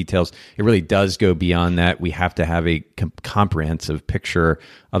 Publications want details. It really does go beyond that. We have to have a comprehensive picture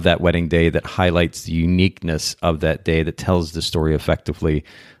of that wedding day that highlights the uniqueness of that day, that tells the story effectively.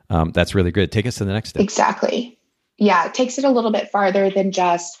 That's really good. Take us to the next step. Exactly. Yeah, it takes it a little bit farther than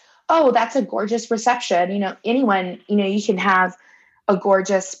just, oh, that's a gorgeous reception. Anyone, you can have a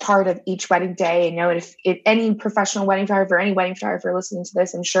gorgeous part of each wedding day. If any professional wedding photographer, any wedding photographer listening to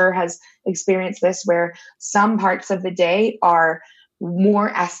this, I'm sure has experienced this, where some parts of the day are more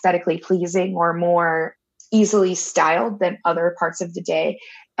aesthetically pleasing or more easily styled than other parts of the day.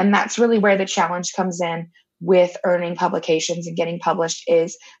 And that's really where the challenge comes in with earning publications and getting published,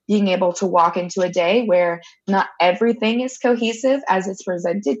 is being able to walk into a day where not everything is cohesive as it's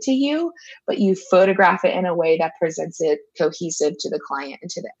presented to you, but you photograph it in a way that presents it cohesive to the client and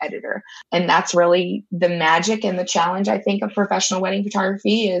to the editor. And that's really the magic and the challenge, I think, of professional wedding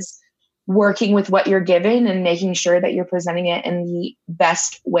photography, is working with what you're given and making sure that you're presenting it in the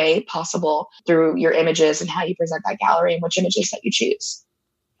best way possible through your images and how you present that gallery and which images that you choose.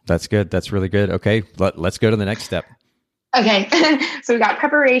 That's good. That's really good. Okay, let's go to the next step. Okay, so we got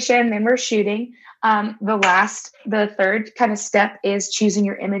preparation, then we're shooting. The third kind of step is choosing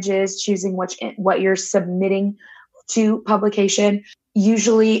your images, choosing what you're submitting to publication.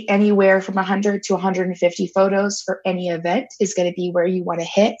 Usually anywhere from 100 to 150 photos for any event is going to be where you want to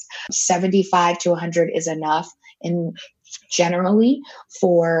hit. 75 to 100 is enough. And generally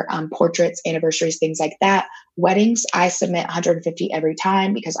for portraits, anniversaries, things like that. Weddings, I submit 150 every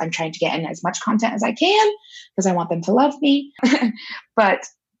time because I'm trying to get in as much content as I can because I want them to love me. But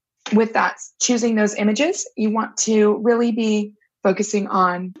with that, choosing those images, you want to really be focusing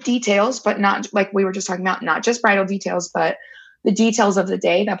on details, but not, like we were just talking about, not just bridal details, but the details of the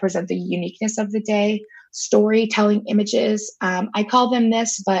day that present the uniqueness of the day. Storytelling images. I call them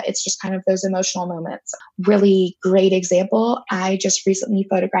this, but it's just kind of those emotional moments. Really great example. I just recently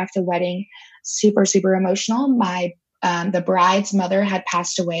photographed a wedding, super, super emotional. My The bride's mother had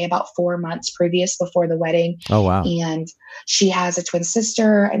passed away about 4 months before the wedding. Oh, wow. And she has a twin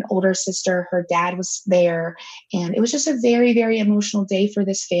sister, an older sister. Her dad was there. And it was just a very, very emotional day for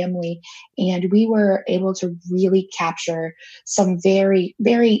this family. And we were able to really capture some very,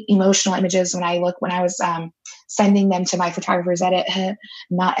 very emotional images when I was sending them to my photographer's edit,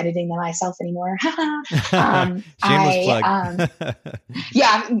 not editing them myself anymore. Shameless plug.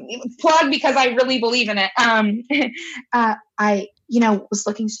 Yeah, plug because I really believe in it. I was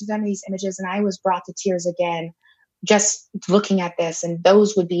looking through some of these images and I was brought to tears again, just looking at this. And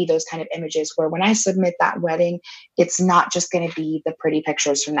those would be those kind of images where when I submit that wedding, it's not just going to be the pretty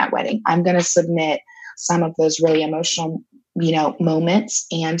pictures from that wedding. I'm going to submit some of those really emotional moments,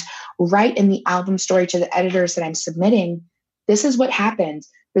 and write in the album story to the editors that I'm submitting, this is what happened.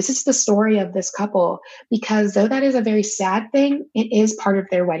 This is the story of this couple, because though that is a very sad thing, it is part of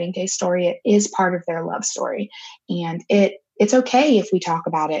their wedding day story. It is part of their love story. And it's okay if we talk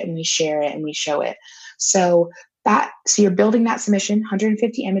about it and we share it and we show it. So you're building that submission,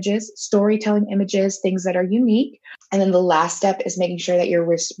 150 images, storytelling images, things that are unique. And then the last step is making sure that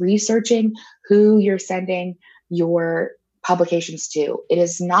you're researching who you're sending your publications to. It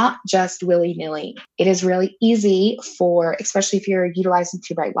is not just willy-nilly. It is really easy especially if you're utilizing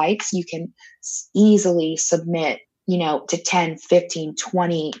Too Bright Lights, you can easily submit, to 10, 15,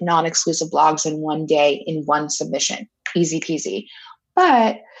 20 non-exclusive blogs in one day in one submission. Easy peasy.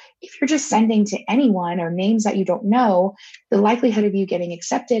 But if you're just sending to anyone or names that you don't know, the likelihood of you getting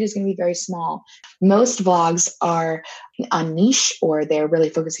accepted is going to be very small. Most vlogs are on niche, or they're really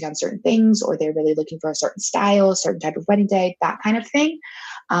focusing on certain things, or they're really looking for a certain style, a certain type of wedding day, that kind of thing.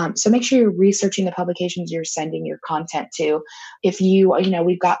 So make sure you're researching the publications you're sending your content to. If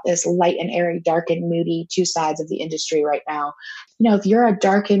we've got this light and airy, dark and moody, two sides of the industry right now. If you're a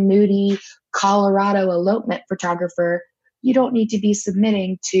dark and moody Colorado elopement photographer, you don't need to be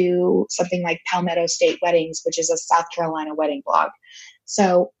submitting to something like Palmetto State Weddings, which is a South Carolina wedding blog.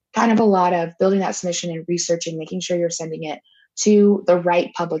 So kind of a lot of building that submission and researching, making sure you're sending it to the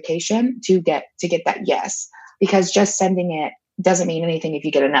right publication to get that yes, because just sending it doesn't mean anything if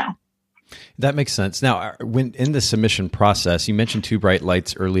you get a no. That makes sense. Now, when in the submission process, you mentioned Too Bright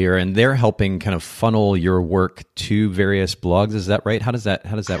Lights earlier, and they're helping kind of funnel your work to various blogs. Is that right? How does that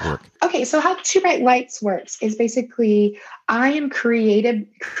work? Okay, so how Too Bright Lights works is basically I am creating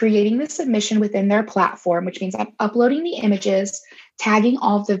the submission within their platform, which means I'm uploading the images, tagging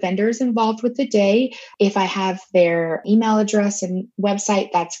all of the vendors involved with the day. If I have their email address and website,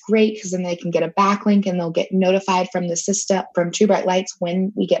 that's great, because then they can get a backlink and they'll get notified from the system, from Too Bright Lights,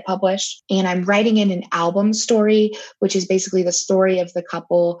 when we get published. And I'm writing in an album story, which is basically the story of the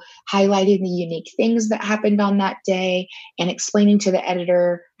couple, highlighting the unique things that happened on that day and explaining to the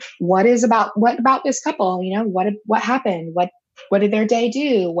editor what about this couple, what happened, what did their day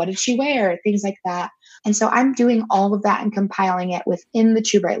do, what did she wear, things like that. And so I'm doing all of that and compiling it within the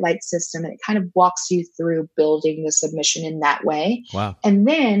Too Bright Lights system. And it kind of walks you through building the submission in that way. Wow. And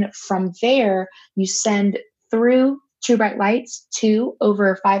then from there, you send through Too Bright Lights to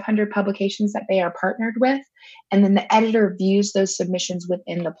over 500 publications that they are partnered with. And then the editor views those submissions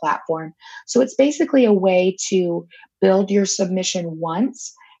within the platform. So it's basically a way to build your submission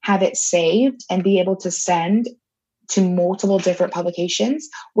once, have it saved, and be able to send to multiple different publications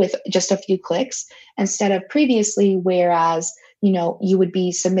with just a few clicks, instead of previously, whereas, you would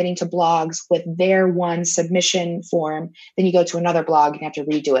be submitting to blogs with their one submission form, then you go to another blog and you have to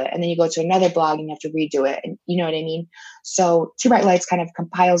redo it. And then you go to another blog and you have to redo it. And you know what I mean? So Too Bright Lights kind of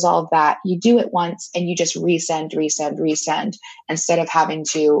compiles all of that. You do it once and you just resend, instead of having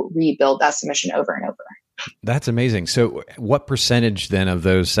to rebuild that submission over and over. That's amazing. So what percentage then of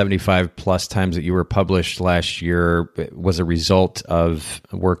those 75 plus times that you were published last year was a result of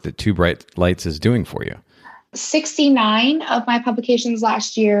work that Too Bright Lights is doing for you? 69 of my publications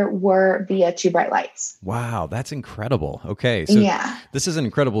last year were via Too Bright Lights. Wow, that's incredible. Okay, so This is an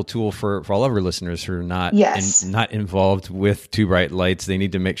incredible tool for all of our listeners who are not involved with Too Bright Lights. They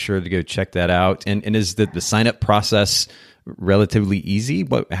need to make sure to go check that out. And is the sign-up process relatively easy?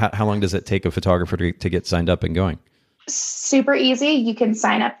 How long does it take a photographer to get signed up and going? Super easy. You can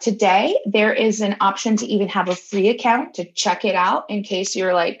sign up today. There is an option to even have a free account to check it out in case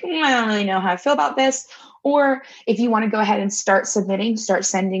you're like, I don't really know how I feel about this. Or if you want to go ahead and start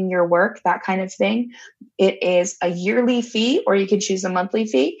sending your work, that kind of thing. It is a yearly fee, or you can choose a monthly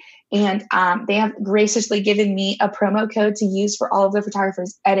fee. And they have graciously given me a promo code to use for all of the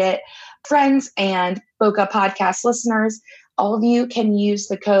Photographers Edit friends and Bokeh podcast listeners. All of you can use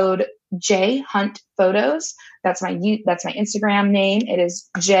the code JHuntPhotos. That's my Instagram name. It is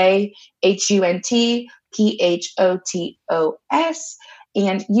JHUNT PHOTOS,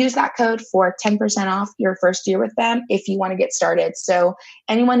 and use that code for 10% off your first year with them if you want to get started. So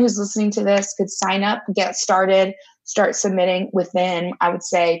anyone who's listening to this could sign up, get started, start submitting within, I would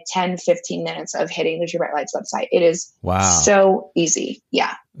say, 10, 15 minutes of hitting the True Bright Lights website. It is so easy.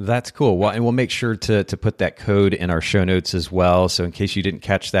 Yeah. That's cool. Well, and we'll make sure to put that code in our show notes as well. So in case you didn't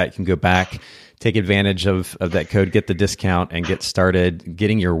catch that, you can go back, take advantage of that code, get the discount, and get started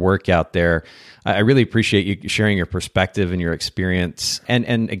getting your work out there. I really appreciate you sharing your perspective and your experience.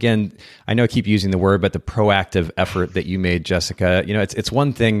 And again, I know I keep using the word, but the proactive effort that you made, Jessica, it's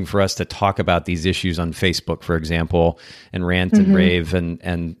one thing for us to talk about these issues on Facebook, for example, and rant and rave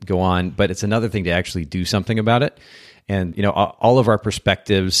and go on, but it's another thing to actually do something about it. And, all of our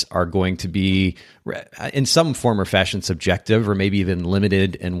perspectives are going to be in some form or fashion subjective, or maybe even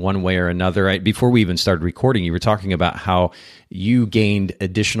limited in one way or another. Before we even started recording, you were talking about how you gained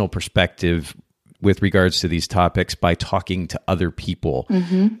additional perspective with regards to these topics by talking to other people.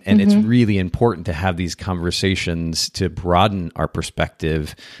 And it's really important to have these conversations to broaden our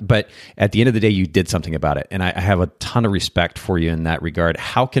perspective. But at the end of the day, you did something about it. And I have a ton of respect for you in that regard.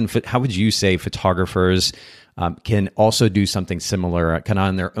 How would you say photographers can also do something similar, kind of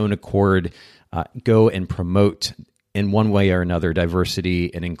on their own accord, go and promote in one way or another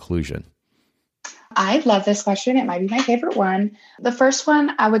diversity and inclusion? I love this question. It might be my favorite one. The first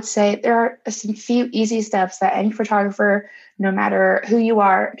one, I would say there are some few easy steps that any photographer, no matter who you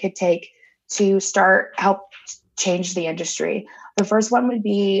are, could take to help change the industry. The first one would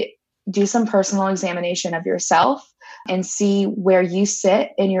be do some personal examination of yourself and see where you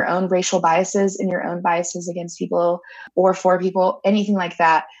sit in your own racial biases, in your own biases against people or for people, anything like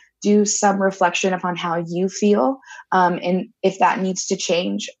that. Do some reflection upon how you feel, and if that needs to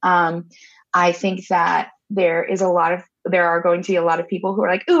change. I think that there are going to be a lot of people who are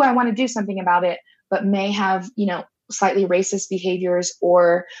like, "Ooh, I want to do something about it," but may have, slightly racist behaviors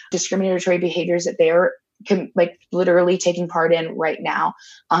or discriminatory behaviors that they're literally taking part in right now.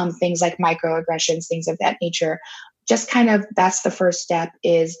 Things like microaggressions, things of that nature. Just that's the first step,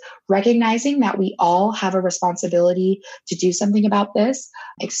 is recognizing that we all have a responsibility to do something about this,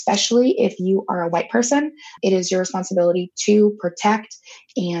 especially if you are a white person. It is your responsibility to protect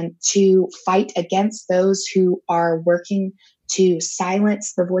and to fight against those who are working to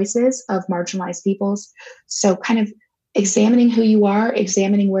silence the voices of marginalized peoples. So examining who you are,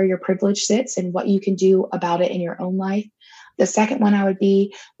 examining where your privilege sits and what you can do about it in your own life. The second one would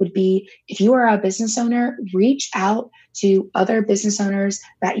be if you are a business owner, reach out to other business owners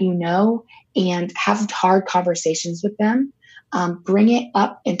that you know and have hard conversations with them. Bring it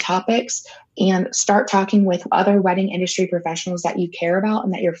up in topics and start talking with other wedding industry professionals that you care about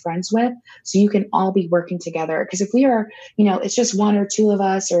and that you're friends with, so you can all be working together. Because if we are, it's just one or two of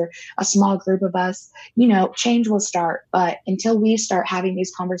us or a small group of us, change will start. But until we start having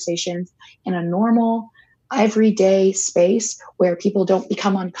these conversations in a normal, everyday space where people don't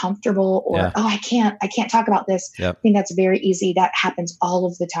become uncomfortable or, I can't talk about this. Yep. I think that's very easy. That happens all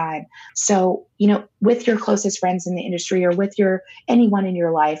of the time. So, with your closest friends in the industry or with anyone in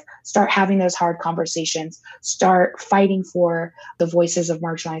your life, start having those hard conversations, start fighting for the voices of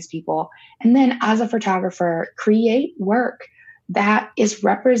marginalized people. And then as a photographer, create work that is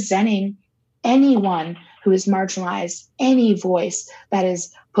representing anyone who is marginalized, any voice that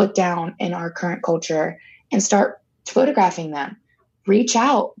is put down in our current culture, and start photographing them. Reach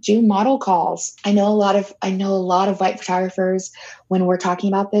out, do model calls. I know a lot of white photographers, when we're talking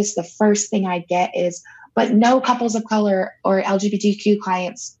about this, the first thing I get is, but no couples of color or LGBTQ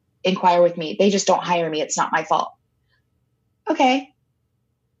clients inquire with me. They just don't hire me. It's not my fault. Okay.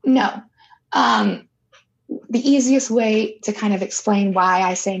 No. The easiest way to explain why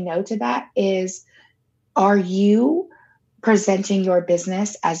I say no to that is, are you presenting your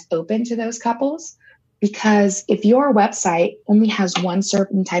business as open to those couples? Because if your website only has one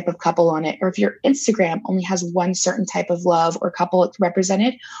certain type of couple on it, or if your Instagram only has one certain type of love or couple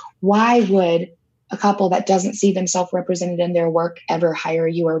represented, why would a couple that doesn't see themselves represented in their work ever hire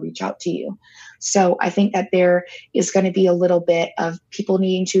you or reach out to you? So I think that there is going to be a little bit of people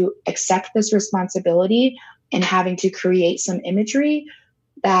needing to accept this responsibility and having to create some imagery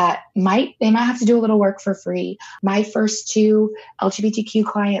that they might have to do a little work for free. My first two LGBTQ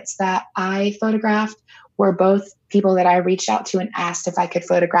clients that I photographed were both people that I reached out to and asked if I could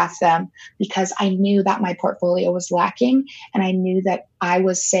photograph them, because I knew that my portfolio was lacking. And I knew that I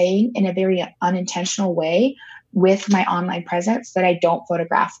was saying in a very unintentional way with my online presence that I don't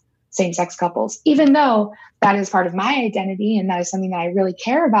photograph same-sex couples, even though that is part of my identity and that is something that I really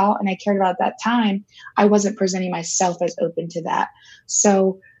care about and I cared about at that time. I wasn't presenting myself as open to that.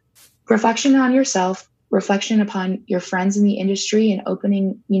 So reflection on yourself, reflection upon your friends in the industry and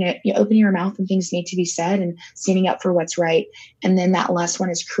opening, you open your mouth when things need to be said and standing up for what's right. And then that last one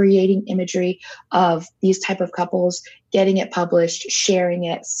is creating imagery of these type of couples, getting it published, sharing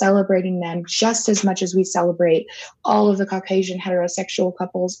it, celebrating them just as much as we celebrate all of the Caucasian heterosexual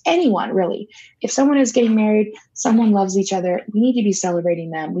couples, anyone really. If someone is getting married, someone loves each other, we need to be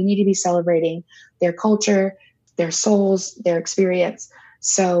celebrating them. We need to be celebrating their culture, their souls, their experience.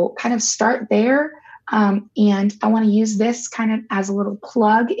 So kind of start there. And I want to use this kind of as a little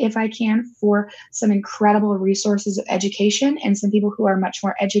plug, if I can, for some incredible resources of education and some people who are much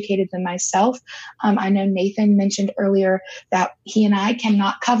more educated than myself. I know Nathan mentioned earlier that he and I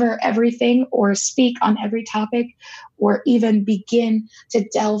cannot cover everything or speak on every topic or even begin to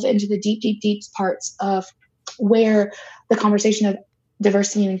delve into the deep parts of where the conversation of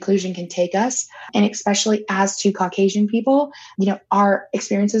diversity and inclusion can take us. And especially as to Caucasian people, our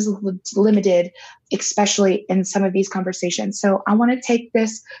experiences are limited, especially in some of these conversations. So I want to take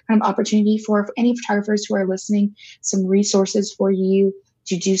this kind of opportunity for any photographers who are listening, some resources for you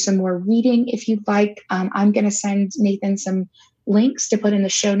to do some more reading if you'd like. I'm going to send Nathan some links to put in the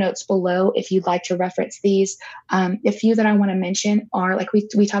show notes below if you'd like to reference these. A few that I want to mention are, like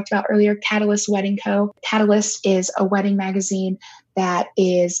we talked about earlier, Catalyst Wedding Co. Catalyst is a wedding magazine that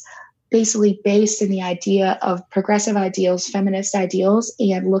is basically based in the idea of progressive ideals, feminist ideals,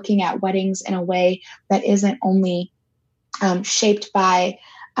 and looking at weddings in a way that isn't only shaped by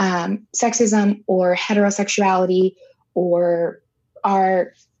sexism or heterosexuality or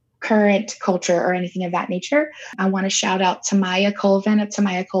our current culture or anything of that nature. I want to shout out Tamaya Colvin of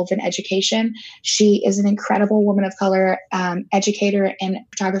Tamaya Colvin Education. She is an incredible woman of color educator and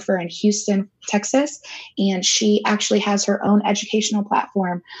photographer in Houston, Texas. And she actually has her own educational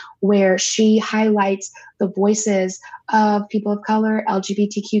platform where she highlights the voices of people of color,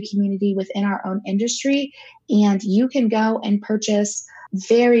 LGBTQ community within our own industry. And you can go and purchase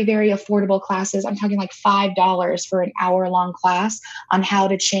very, very affordable classes. I'm talking like $5 for an hour-long class on how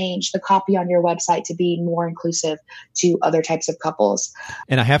to change the copy on your website to be more inclusive to other types of couples.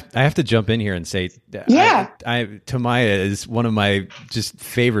 And I have to jump in here and say, Tamaya is one of my just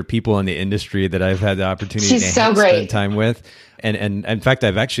favorite people in the industry that I've had the opportunity to spend time with. And in fact,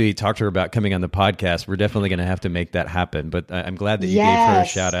 I've actually talked to her about coming on the podcast. We're definitely going to have to make that happen. But I'm glad that you gave her a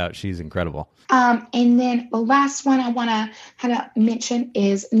shout out. She's incredible. And then the last one I want to kind of mention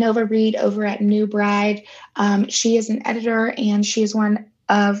is Nova Reed over at New Bride. She is an editor and she is one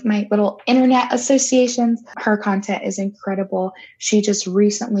of my little internet associations. Her content is incredible. She just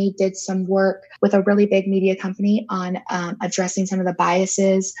recently did some work with a really big media company on addressing some of the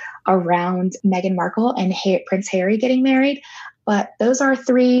biases around Meghan Markle and Prince Harry getting married. But those are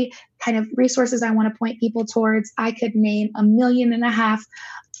three kind of resources I want to point people towards. I could name 1.5 million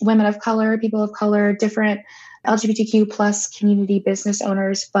women of color, people of color, different LGBTQ plus community business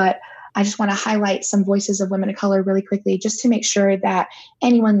owners. But I just want to highlight some voices of women of color really quickly, just to make sure that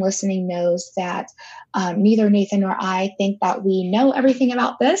anyone listening knows that neither Nathan nor I think that we know everything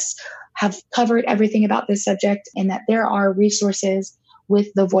about this, have covered everything about this subject, and that there are resources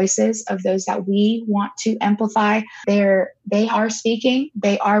with the voices of those that we want to amplify. They are speaking,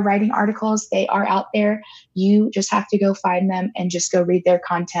 they are writing articles, they are out there. You just have to go find them and just go read their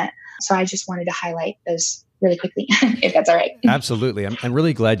content. So I just wanted to highlight those really quickly, if that's all right. Absolutely. I'm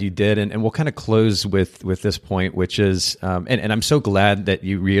really glad you did. And we'll kind of close with this point, which is, and I'm so glad that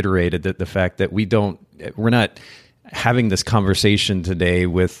you reiterated that the fact that we're not having this conversation today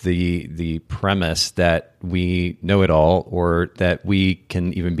with the premise that we know it all, or that we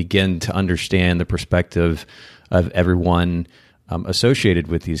can even begin to understand the perspective of everyone associated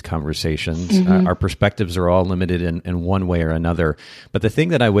with these conversations. Mm-hmm. Our perspectives are all limited in one way or another. But the thing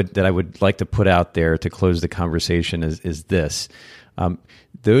that I would like to put out there to close the conversation is this.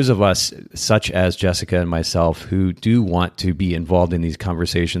 Those of us, such as Jessica and myself, who do want to be involved in these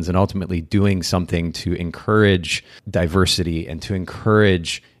conversations and ultimately doing something to encourage diversity and to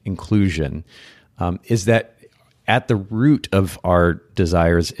encourage inclusion, is that at the root of our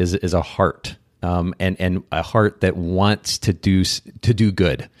desires is a heart, and a heart that wants to do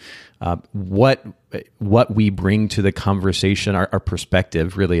good. What we bring to the conversation, our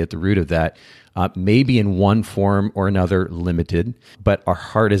perspective, really at the root of that, may be in one form or another limited, but our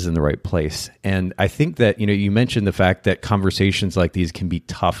heart is in the right place. And I think that, you mentioned the fact that conversations like these can be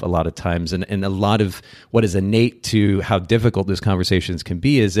tough a lot of times. And a lot of what is innate to how difficult these conversations can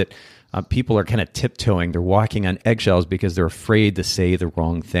be is that people are kind of tiptoeing. They're walking on eggshells because they're afraid to say the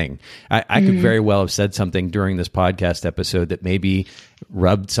wrong thing. I could very well have said something during this podcast episode that maybe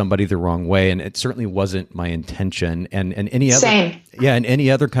rubbed somebody the wrong way, and it certainly wasn't my intention. And any other, and any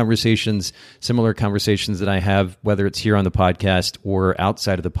other conversations, similar conversations that I have, whether it's here on the podcast or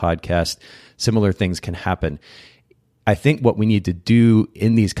outside of the podcast, similar things can happen. I think what we need to do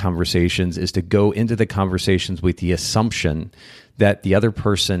in these conversations is to go into the conversations with the assumption that the other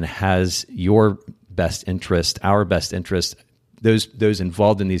person has your best interest, our best interest, those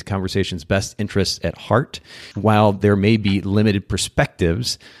involved in these conversations' best interests at heart. While there may be limited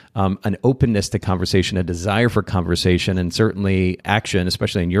perspectives, an openness to conversation, a desire for conversation, and certainly action,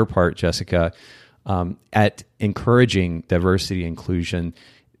 especially on your part, Jessica, at encouraging diversity and inclusion.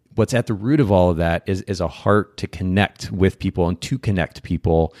 What's at the root of all of that is a heart to connect with people and to connect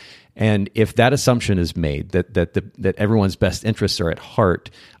people. And if that assumption is made that everyone's best interests are at heart,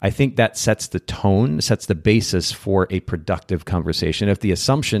 I think that sets the tone, sets the basis for a productive conversation. If the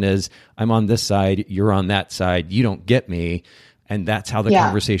assumption is, I'm on this side, you're on that side, you don't get me, and that's how the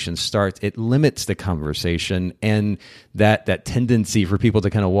conversation starts, it limits the conversation, and that tendency for people to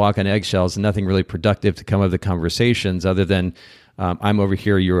kind of walk on eggshells and nothing really productive to come of the conversations other than I'm over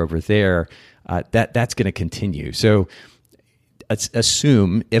here, you're over there, that's going to continue. So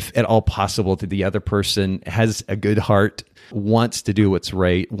assume, if at all possible, that the other person has a good heart, wants to do what's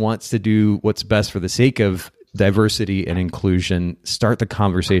right, wants to do what's best for the sake of diversity and inclusion. Start the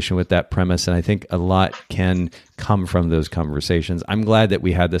conversation with that premise, and I think a lot can come from those conversations. I'm glad that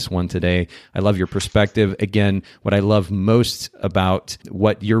we had this one today. I love your perspective. Again, what I love most about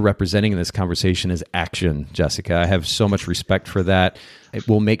what you're representing in this conversation is action, Jessica. I have so much respect for that.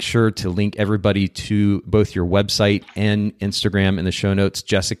 We'll make sure to link everybody to both your website and Instagram in the show notes.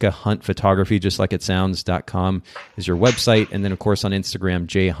 Jessica Hunt Photography, just like it sounds.com is your website. And then, of course, on Instagram,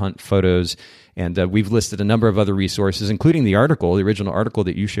 J Hunt Photos. And we've listed a number of other resources, including the article, the original article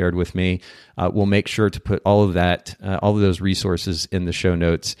that you shared with me. We'll make sure to put all of that, all of those resources in the show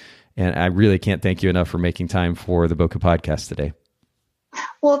notes. And I really can't thank you enough for making time for the Bokeh Podcast today.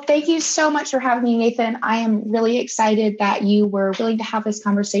 Well, thank you so much for having me, Nathan. I am really excited that you were willing to have this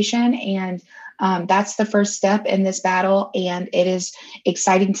conversation, and that's the first step in this battle. And it is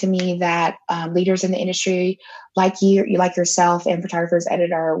exciting to me that leaders in the industry like you like yourself, and Photographers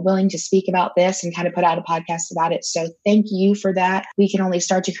Edit are willing to speak about this and kind of put out a podcast about it. So thank you for that. We can only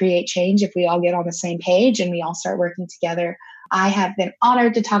start to create change if we all get on the same page and we all start working together. I have been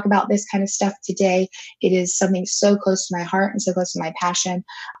honored to talk about this kind of stuff today. It is something so close to my heart and so close to my passion.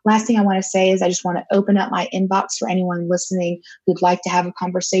 Last thing I want to say is I just want to open up my inbox for anyone listening who'd like to have a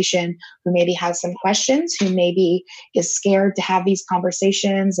conversation, who maybe has some questions, who maybe is scared to have these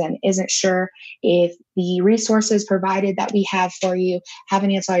conversations and isn't sure if the resources provided that we have for you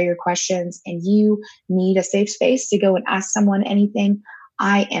haven't answered all your questions and you need a safe space to go and ask someone anything.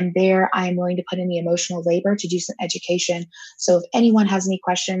 I am there. I am willing to put in the emotional labor to do some education. So if anyone has any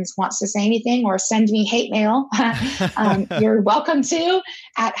questions, wants to say anything, or send me hate mail, you're welcome to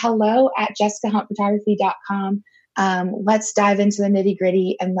at hello@jessicahuntphotography.com. Let's dive into the nitty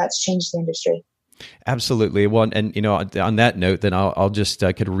gritty and let's change the industry. Absolutely. Well, and on that note, then I'll just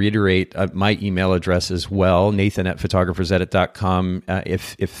could reiterate my email address as well, nathan@photographersedit.com.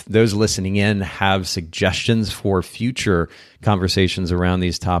 If those listening in have suggestions for future conversations around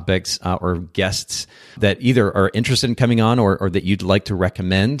these topics or guests that either are interested in coming on or that you'd like to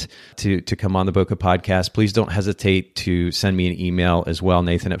recommend to come on the Bokeh Podcast, please don't hesitate to send me an email as well,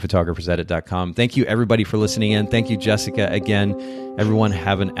 nathan@photographersedit.com. Thank you, everybody, for listening in. Thank you, Jessica, again. Everyone,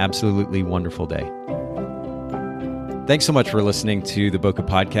 have an absolutely wonderful day. Thanks so much for listening to the Bokeh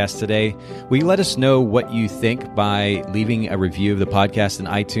Podcast today. Will you let us know what you think by leaving a review of the podcast in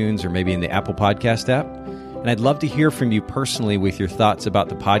iTunes or maybe in the Apple Podcast app? And I'd love to hear from you personally with your thoughts about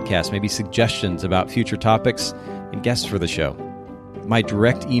the podcast, maybe suggestions about future topics and guests for the show. My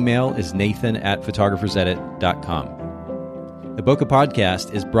direct email is nathan@photographersedit.com. The Bokeh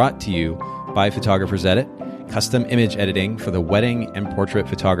Podcast is brought to you by Photographers Edit, custom image editing for the wedding and portrait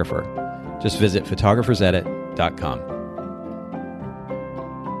photographer. Just visit photographersedit.com.